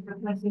applause for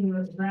Professor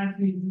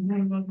Bratspies.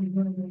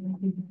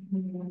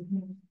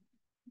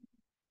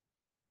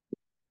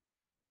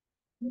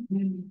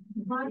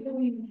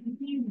 Finally,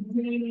 he's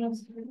joining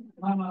us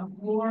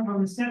for a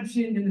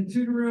reception in the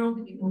tutor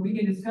room where we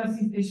can discuss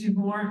these issues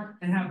more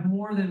and have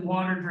more than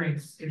water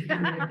drinks.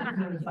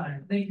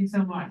 Thank you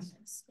so much.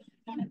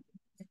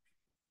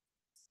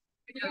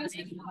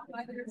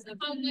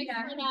 Oh my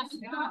gosh.